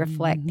been very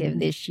reflective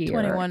this year.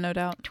 21, no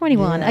doubt.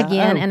 21,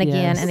 again and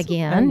again and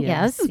again.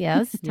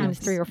 Yes, times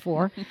 3 or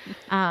 4.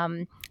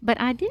 But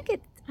I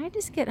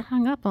just get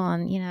hung up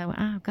on,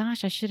 oh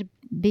gosh, I should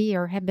be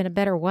or have been a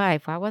better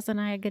wife. Why wasn't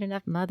I a good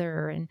enough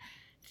mother and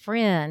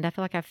friend? I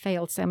feel like I've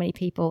failed so many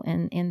people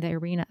in the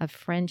arena of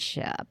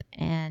friendship,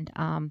 and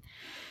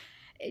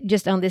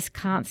just on this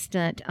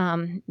constant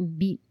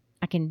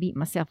I can beat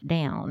myself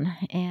down.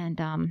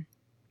 And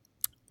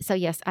so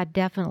yes, I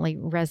definitely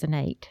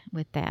resonate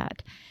with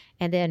that.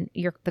 And then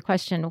the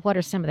question, what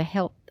are some of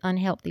the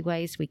unhealthy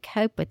ways we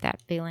cope with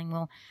that feeling?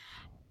 Well,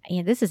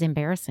 this is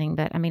embarrassing,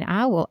 but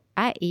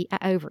I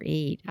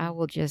overeat. I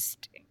will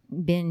just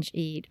binge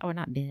eat, or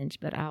not binge,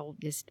 but I'll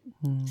just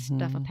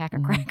stuff a pack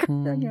of crackers,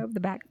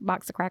 the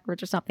box of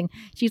crackers or something.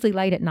 It's usually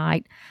late at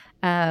night.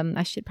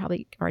 I should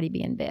probably already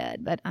be in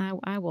bed, but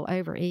I will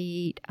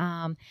overeat.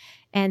 And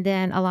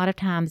then a lot of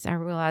times I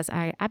realize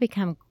I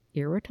become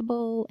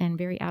irritable and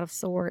very out of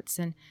sorts.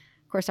 And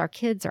of course our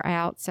kids are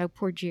out, so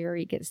poor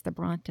Jerry gets the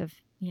brunt of,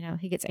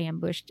 he gets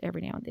ambushed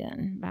every now and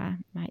then by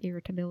my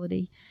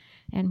irritability.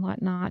 and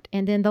whatnot.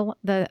 And then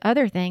the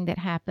other thing that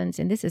happens,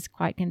 and this is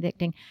quite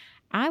convicting,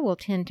 I will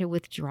tend to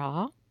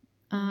withdraw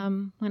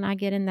when I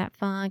get in that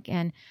funk,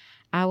 and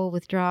I will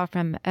withdraw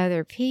from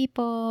other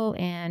people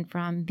and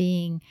from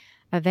being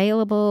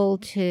available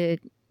to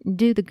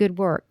do the good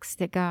works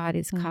that God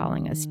is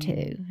calling us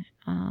to.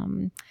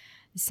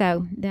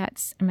 So that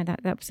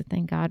was the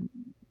thing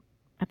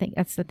I think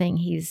that's the thing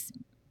He's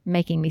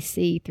making me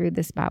see through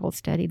this Bible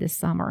study this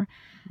summer.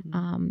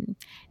 And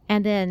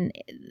then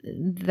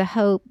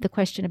the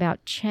question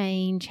about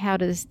change, how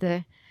does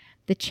the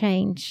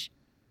change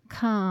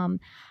come?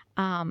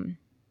 One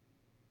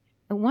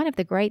of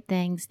the great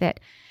things that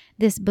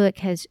this book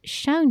has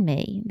shown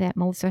me, that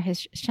Melissa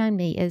has shown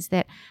me, is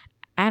that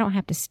I don't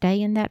have to stay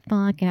in that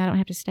funk, and I don't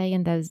have to stay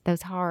in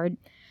those hard,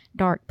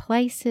 dark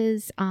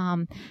places,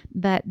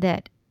 but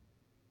that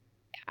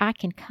I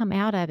can come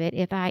out of it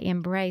if I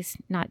embrace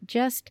not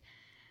just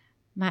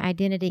my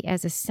identity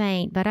as a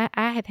saint, but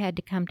I have had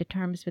to come to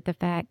terms with the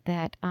fact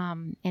that,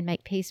 and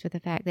make peace with the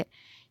fact that,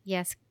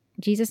 yes,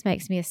 Jesus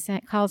makes me a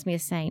saint, calls me a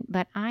saint,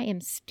 but I am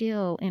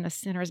still in a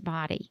sinner's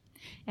body.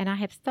 And I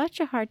have such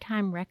a hard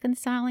time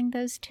reconciling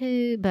those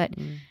two. But,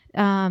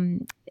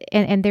 and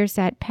there's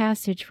that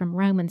passage from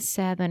Romans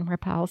 7 where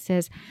Paul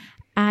says,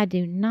 I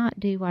do not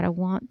do what I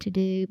want to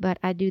do, but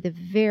I do the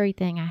very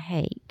thing I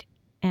hate.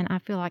 And I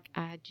feel like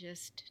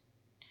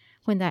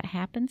when that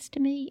happens to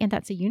me, and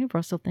that's a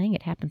universal thing,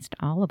 it happens to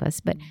all of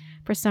us, but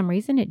for some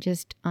reason it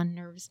just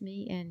unnerves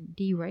me and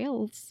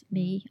derails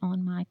me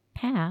on my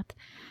path.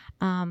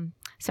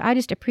 So I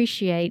just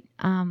appreciate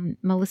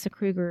Melissa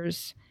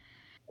Kruger's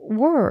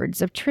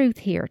words of truth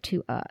here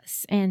to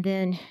us. And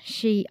then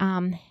she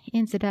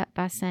ends it up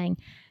by saying,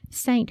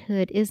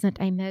 sainthood isn't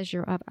a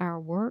measure of our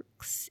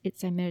works,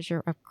 it's a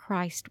measure of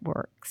Christ's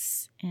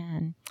works.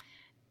 And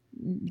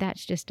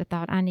that's just a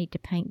thought. I need to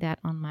paint that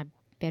on my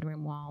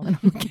bedroom wall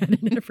and look at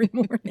it every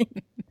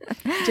morning.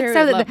 Jerry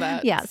so would love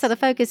that. Yeah, so the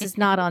focus is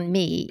not on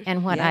me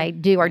and what I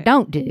do or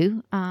don't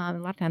do. A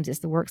lot of times it's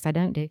the works I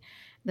don't do,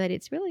 but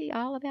it's really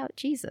all about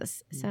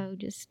Jesus. So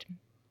just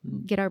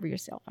get over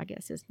yourself, I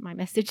guess, is my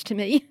message to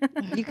me.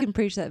 You can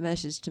preach that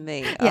message to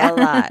me Yeah. a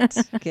lot.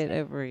 Get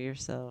over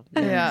yourself.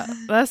 Yeah,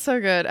 that's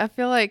so good. I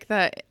feel like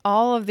that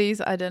all of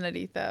these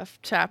identity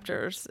theft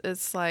chapters,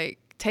 it's like,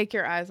 take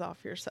your eyes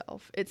off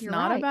yourself. It's You're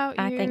not right. about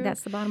you. I think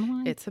that's the bottom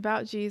line. It's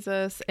about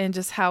Jesus, and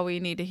just how we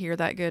need to hear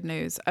that good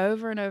news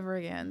over and over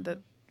again, that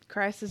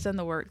Christ has done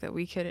the work that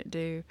we couldn't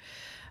do.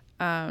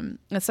 And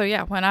so,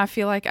 yeah, when I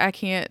feel like I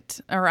can't,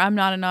 or I'm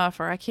not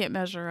enough, or I can't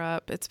measure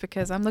up, it's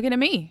because I'm looking at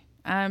me.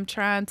 I'm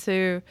trying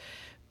to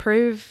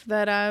prove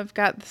that I've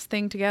got this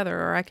thing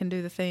together, or I can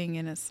do the thing.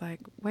 And it's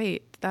like,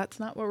 wait, that's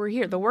not what we're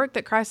here. The work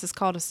that Christ has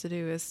called us to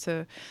do is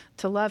to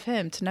love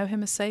Him, to know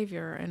Him as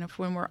Savior. And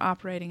when we're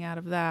operating out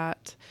of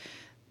that,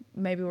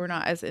 maybe we're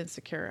not as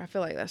insecure. I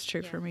feel like that's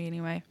true for me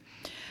anyway.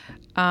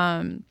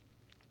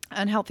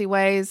 Unhealthy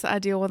ways I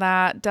deal with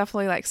that,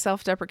 definitely like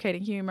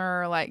self-deprecating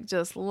humor, like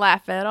just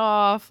laugh it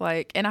off.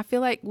 And I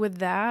feel like with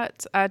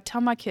that, I tell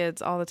my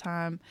kids all the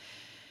time,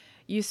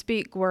 you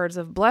speak words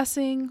of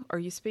blessing or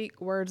you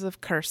speak words of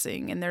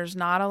cursing, and there's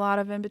not a lot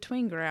of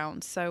in-between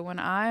ground. So when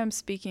I am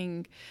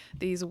speaking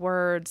these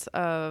words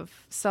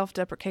of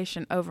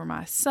self-deprecation over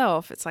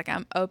myself, it's like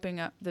I'm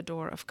opening up the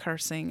door of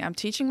cursing. I'm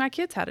teaching my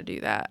kids how to do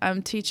that.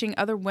 I'm teaching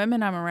other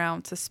women I'm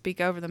around to speak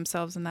over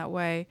themselves in that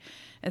way,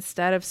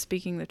 instead of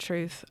speaking the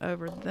truth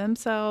over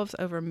themselves,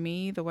 over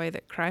me, the way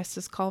that Christ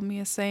has called me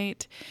a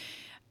saint.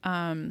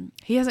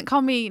 He hasn't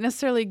called me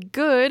necessarily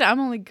good. I'm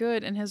only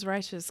good in His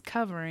righteous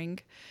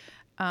covering.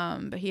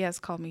 But He has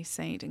called me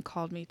saint and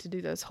called me to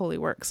do those holy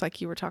works like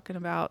you were talking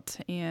about.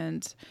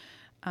 And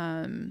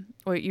when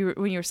you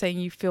were saying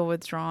you feel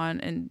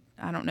withdrawn, and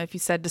I don't know if you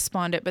said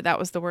despondent, but that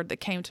was the word that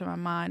came to my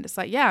mind. It's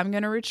like, yeah, I'm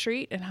going to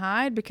retreat and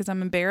hide because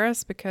I'm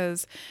embarrassed,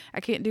 because I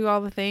can't do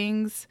all the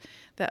things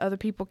that other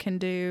people can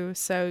do.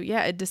 So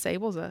yeah, it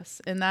disables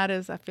us. And that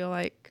is, I feel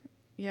like,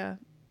 yeah,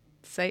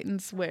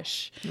 Satan's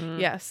wish.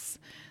 Yes.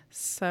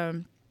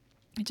 So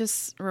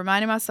just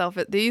reminding myself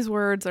that these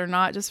words are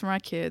not just for my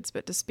kids,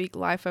 but to speak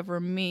life over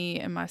me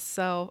and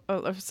myself,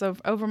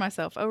 over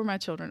myself, over my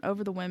children,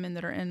 over the women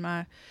that are in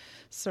my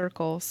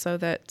circle, so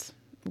that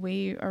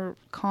we are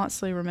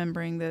constantly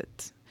remembering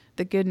that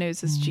the good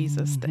news is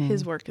Jesus, that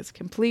His work is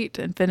complete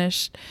and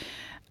finished,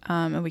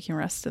 and we can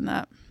rest in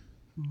that.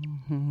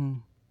 Mm-hmm.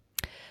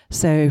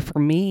 So for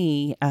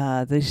me,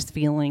 these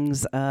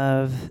feelings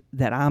of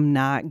that I'm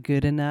not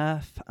good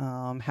enough,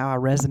 how I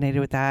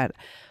resonated with that,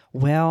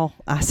 well,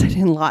 I said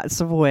in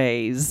lots of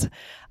ways.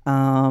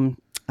 I'm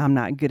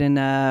not good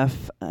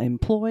enough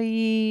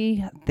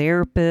employee,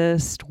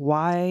 therapist,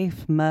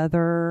 wife,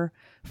 mother,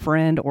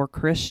 friend, or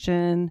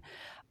Christian.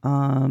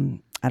 I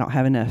don't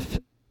have enough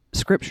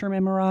scripture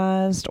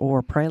memorized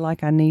or pray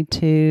like I need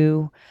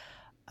to.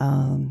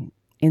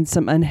 In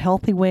some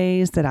unhealthy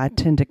ways that I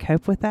tend to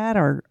cope with that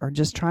are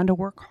just trying to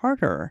work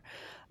harder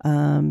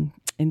and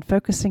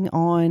focusing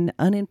on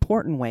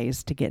unimportant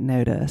ways to get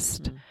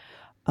noticed.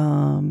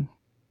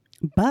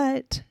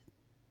 But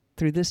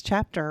through this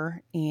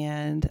chapter,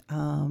 and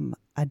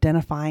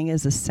identifying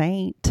as a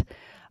saint,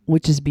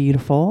 which is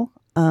beautiful.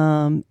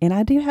 And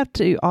I do have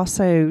to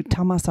also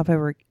tell myself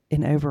over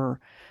and over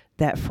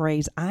that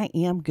phrase, I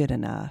am good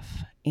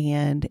enough.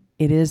 And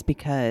it is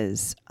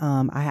because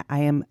I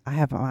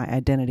have my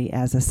identity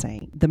as a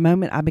saint. The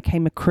moment I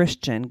became a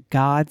Christian,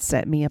 God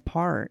set me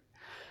apart.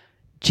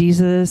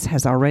 Jesus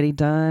has already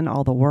done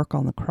all the work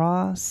on the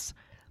cross,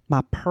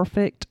 my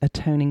perfect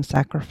atoning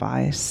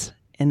sacrifice,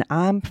 and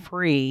I'm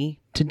free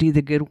to do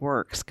the good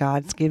works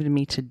God's given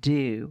me to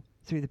do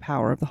through the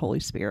power of the Holy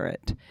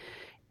Spirit,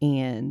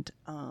 and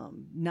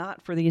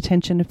not for the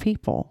attention of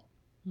people.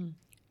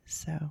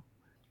 So,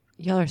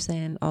 y'all are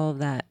saying all of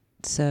that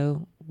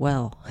so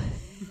well.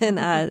 And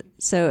I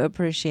so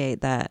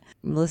appreciate that.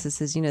 Melissa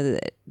says,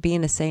 that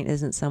being a saint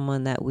isn't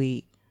someone that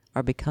we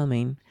are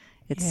becoming.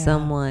 It's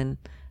someone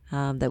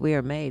that we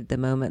are made the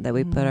moment that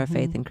we put our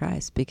faith in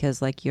Christ.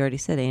 Because like you already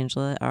said,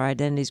 Angela, our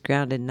identity is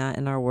grounded not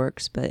in our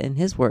works, but in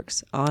his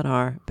works on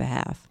our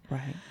behalf.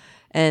 right.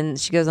 And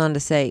she goes on to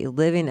say,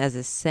 living as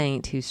a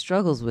saint who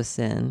struggles with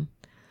sin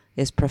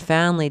is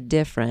profoundly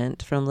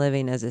different from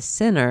living as a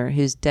sinner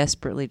who's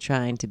desperately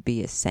trying to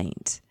be a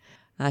saint.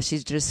 She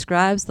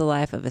describes the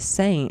life of a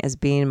saint as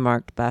being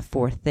marked by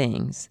 4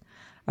 things: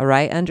 a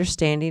right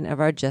understanding of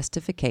our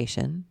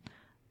justification,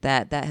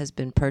 that has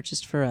been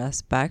purchased for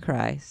us by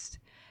Christ,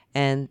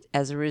 and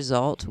as a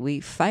result,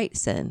 we fight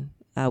sin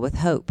with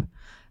hope.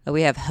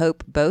 We have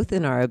hope both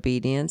in our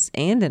obedience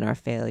and in our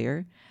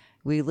failure.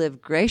 We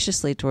live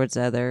graciously towards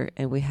others,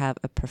 and we have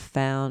a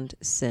profound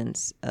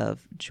sense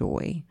of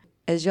joy.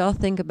 As y'all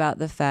think about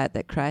the fact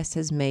that Christ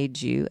has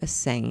made you a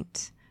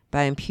saint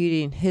by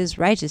imputing his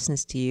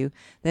righteousness to you,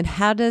 then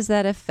how does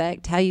that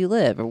affect how you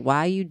live or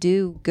why you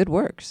do good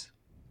works?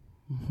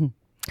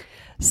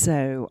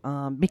 So,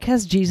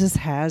 because Jesus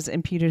has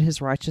imputed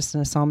his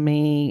righteousness on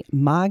me,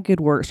 my good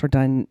works are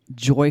done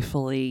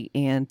joyfully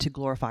and to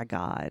glorify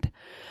God.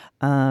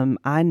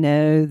 I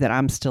know that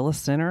I'm still a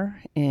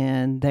sinner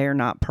and they're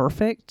not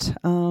perfect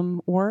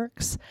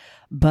works,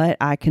 but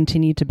I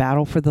continue to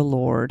battle for the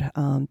Lord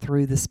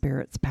through the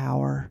Spirit's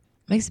power.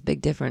 Makes a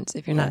big difference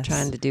if you're not Yes.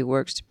 trying to do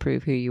works to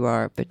prove who you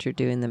are, but you're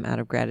doing them out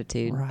of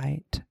gratitude.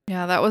 Right.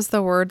 Yeah, that was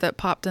the word that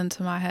popped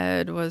into my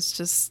head, was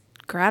just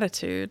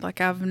gratitude.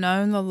 Like, I've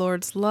known the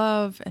Lord's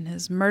love and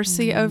his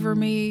mercy over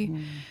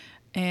me,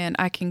 and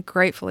I can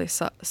gratefully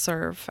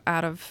serve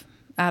out of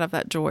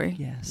that joy.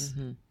 Yes.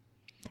 And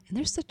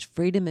there's such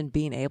freedom in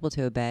being able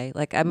to obey.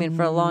 Like, I mean,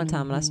 for a long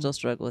time, and I still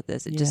struggle with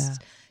this, it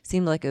just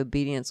seemed like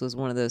obedience was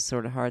one of those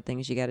sort of hard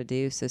things you got to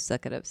do. So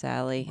suck it up,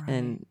 Sally,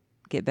 and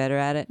get better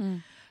at it.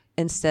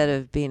 Instead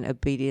of being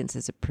obedience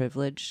as a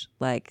privilege,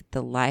 like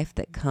the life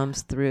that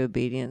comes through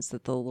obedience,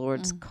 that the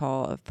Lord's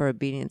call for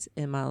obedience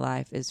in my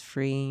life is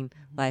freeing,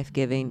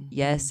 life-giving.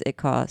 Yes, it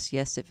costs.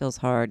 Yes, it feels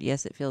hard.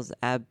 Yes, it feels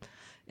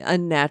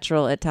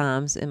unnatural at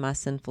times in my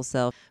sinful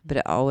self, but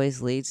it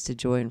always leads to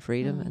joy and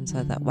freedom. And so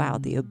I thought, wow,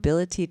 the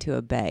ability to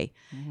obey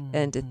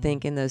and to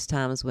think in those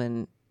times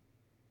when,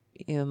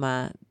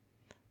 the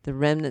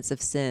remnants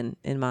of sin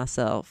in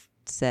myself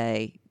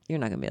say, you're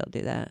not going to be able to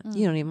do that.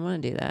 You don't even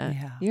want to do that.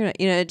 Yeah.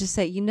 You're not, just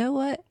say, you know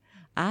what?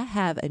 I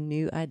have a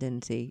new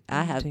identity.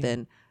 I have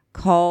been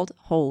called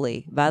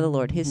holy by the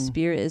Lord. His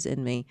Spirit is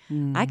in me.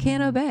 I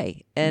can't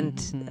obey. And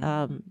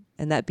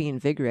that be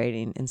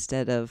invigorating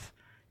instead of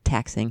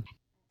taxing.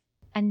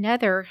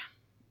 Another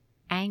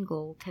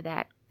angle to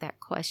that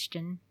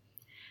question,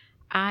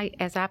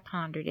 as I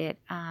pondered it,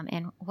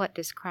 and what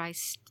does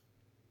Christ's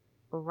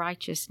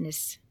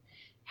righteousness,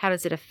 how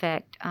does it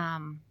affect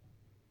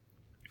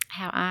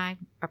how I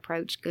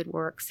approach good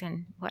works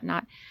and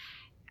whatnot?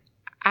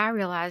 I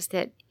realized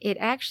that it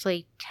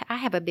actually, I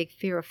have a big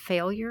fear of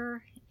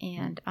failure,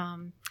 and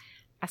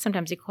I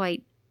sometimes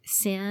equate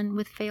sin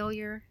with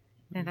failure.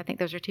 And I think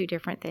those are 2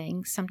 different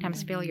things.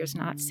 Sometimes failure is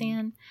not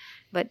sin,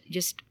 but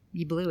just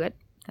you blew it,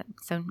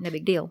 so no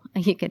big deal.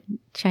 You can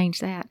change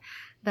that.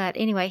 But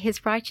anyway,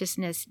 his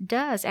righteousness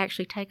does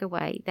actually take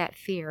away that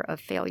fear of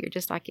failure,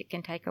 just like it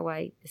can take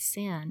away the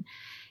sin.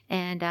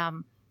 And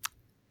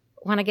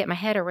when I get my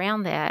head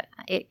around that,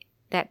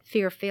 that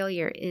fear of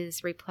failure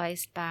is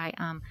replaced by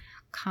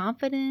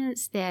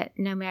confidence that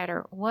no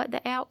matter what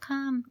the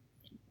outcome,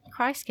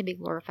 Christ can be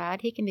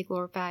glorified. He can be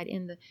glorified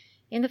in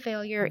the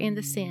failure, in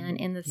the sin,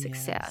 in the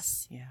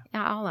success. Yes.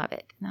 All of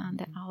it,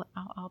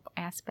 all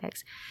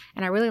aspects.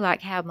 And I really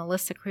like how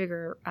Melissa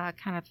Kruger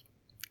kind of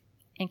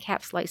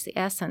encapsulates the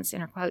essence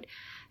in her quote,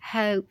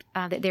 hope,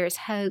 that there is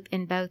hope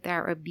in both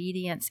our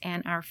obedience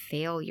and our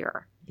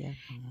failure. Yeah.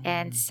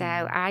 And so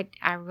I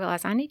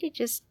realized I need to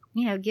just,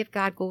 give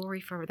God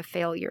glory for the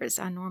failures.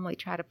 I normally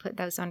try to put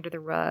those under the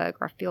rug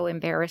or feel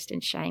embarrassed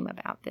and shame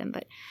about them.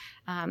 But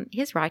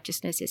his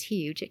righteousness is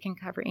huge. It can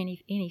cover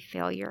any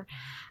failure.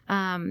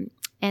 And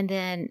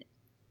then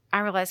I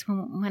realized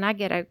when I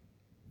get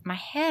my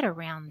head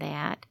around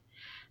that,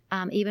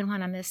 even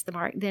when I miss the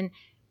mark, then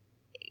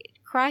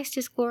Christ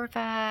is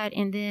glorified,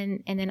 and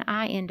then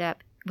I end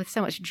up with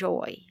so much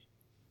joy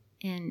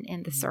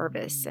in the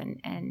service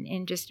and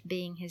in just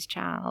being his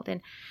child.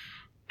 And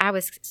I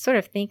was sort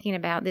of thinking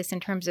about this in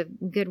terms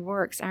of good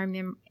works. I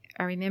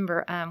I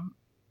remember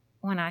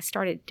when I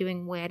started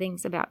doing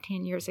weddings about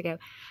 10 years ago,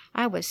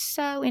 I was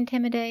so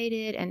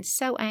intimidated and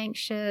so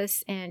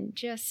anxious, and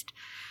just,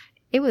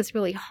 it was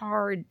really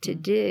hard to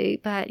do,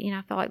 but,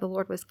 I felt like the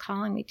Lord was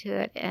calling me to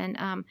it.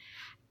 And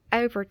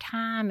over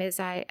time, as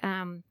I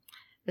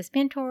was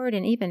mentored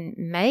and even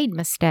made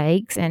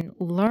mistakes and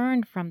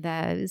learned from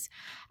those,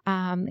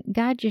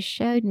 God just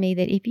showed me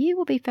that if you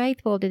will be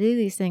faithful to do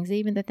these things,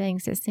 even the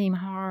things that seem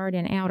hard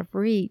and out of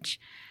reach,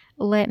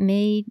 let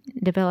me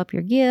develop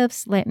your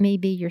gifts. Let me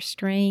be your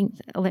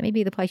strength. Let me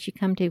be the place you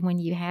come to when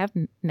you have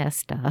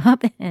messed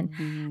up.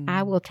 And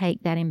I will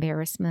take that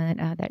embarrassment,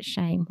 that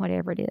shame,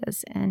 whatever it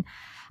is. And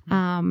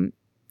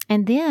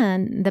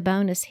then the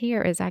bonus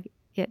here is I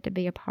get to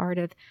be a part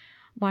of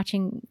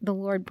watching the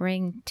Lord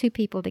bring two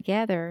people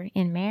together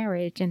in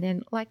marriage. And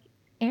then, like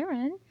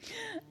Aaron,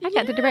 I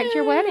got to direct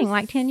your wedding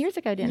like 10 years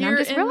ago, didn't I? I'm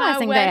just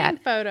realizing my that. wedding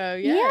photo,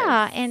 yes.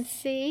 Yeah, and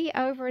see,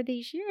 over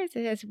these years,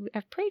 as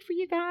I've prayed for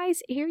you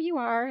guys, here you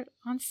are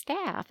on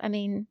staff. I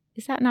mean,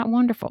 is that not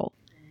wonderful?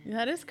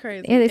 That is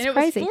crazy. It is and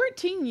crazy. It was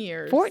 14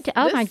 years. 14,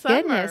 oh, my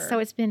summer. goodness. So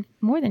it's been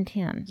more than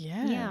 10.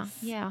 Yes.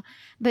 Yeah.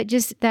 But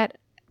just that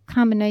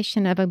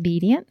combination of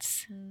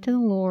obedience to the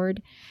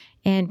Lord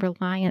and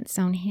reliance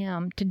on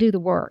Him to do the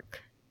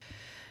work.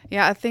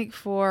 Yeah, I think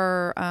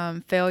for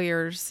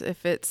failures,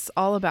 if it's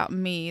all about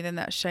me, then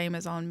that shame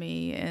is on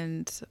me.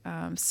 And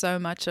so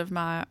much of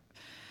my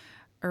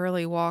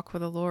early walk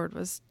with the Lord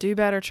was do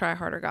better, try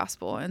harder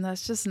gospel. And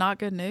that's just not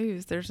good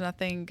news. There's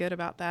nothing good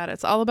about that.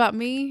 It's all about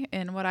me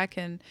and what I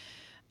can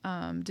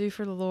do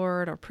for the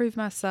Lord or prove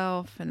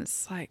myself. And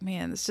it's like,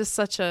 man, it's just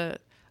such a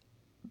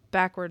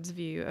backwards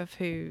view of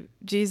who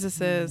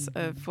Jesus is,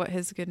 of what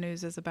His good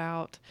news is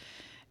about.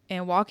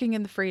 And walking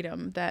in the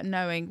freedom that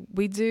knowing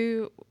we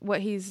do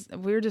what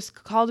we're just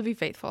called to be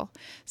faithful.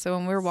 So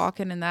when we're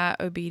walking in that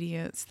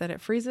obedience, that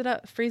it frees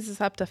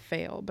us up to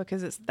fail,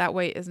 because it's that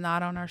weight is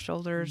not on our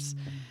shoulders.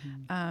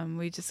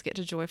 We just get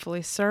to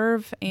joyfully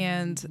serve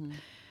and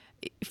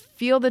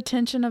feel the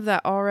tension of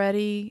that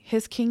already.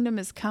 His kingdom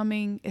is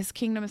coming. His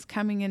kingdom is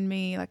coming in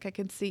me. Like I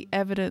can see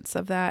evidence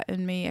of that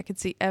in me. I can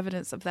see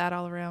evidence of that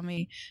all around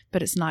me,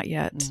 but it's not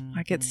yet.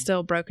 Like it's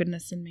still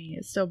brokenness in me.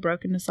 It's still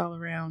brokenness all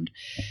around.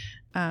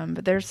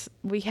 But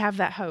we have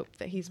that hope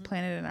that He's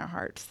planted in our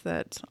hearts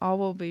that all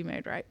will be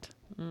made right.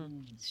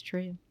 It's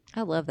true.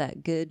 I love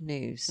that good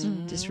news.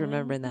 Just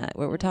remembering that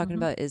what we're talking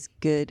about is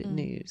good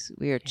news.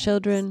 We are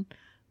children.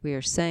 We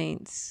are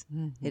saints.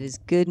 It is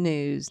good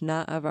news,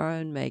 not of our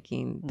own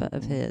making, but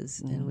of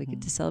His. And we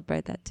get to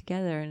celebrate that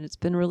together. And it's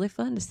been really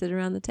fun to sit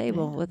around the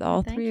table with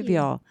all three of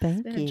y'all.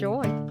 It's been a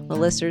joy. Well,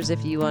 listeners,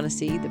 if you want to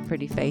see the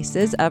pretty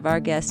faces of our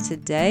guests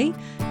today,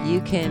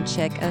 you can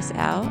check us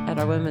out at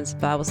our Women's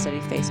Bible Study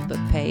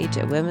Facebook page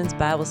at Women's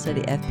Bible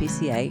Study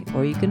FPCA,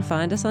 or you can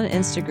find us on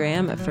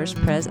Instagram at First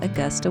Pres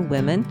Augusta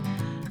Women.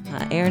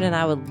 Aaron and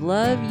I would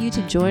love you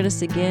to join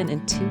us again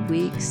in 2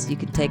 weeks. You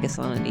can take us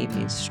on an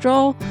evening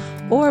stroll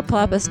or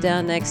plop us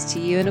down next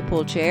to you in a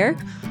pool chair.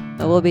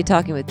 We'll be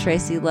talking with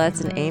Tracy Lutz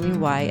and Amy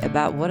White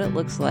about what it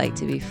looks like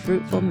to be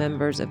fruitful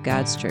members of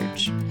God's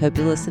church. Hope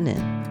you listen in.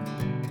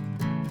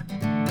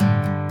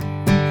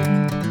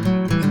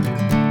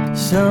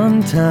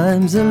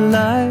 Sometimes the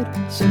light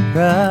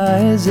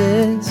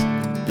surprises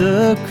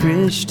the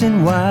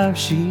Christian wife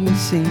she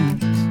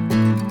sees.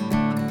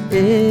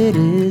 It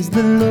is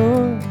the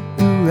Lord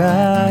who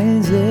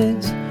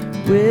rises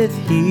with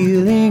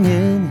healing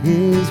in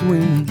His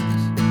wings.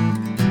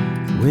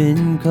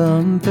 When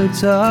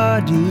comforts are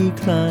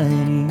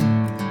declining,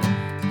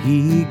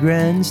 He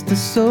grants the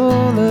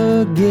soul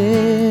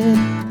again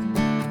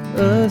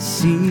a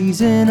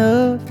season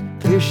of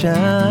clear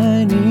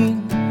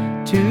shining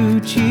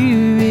to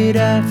cheer it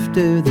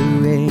after the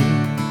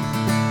rain.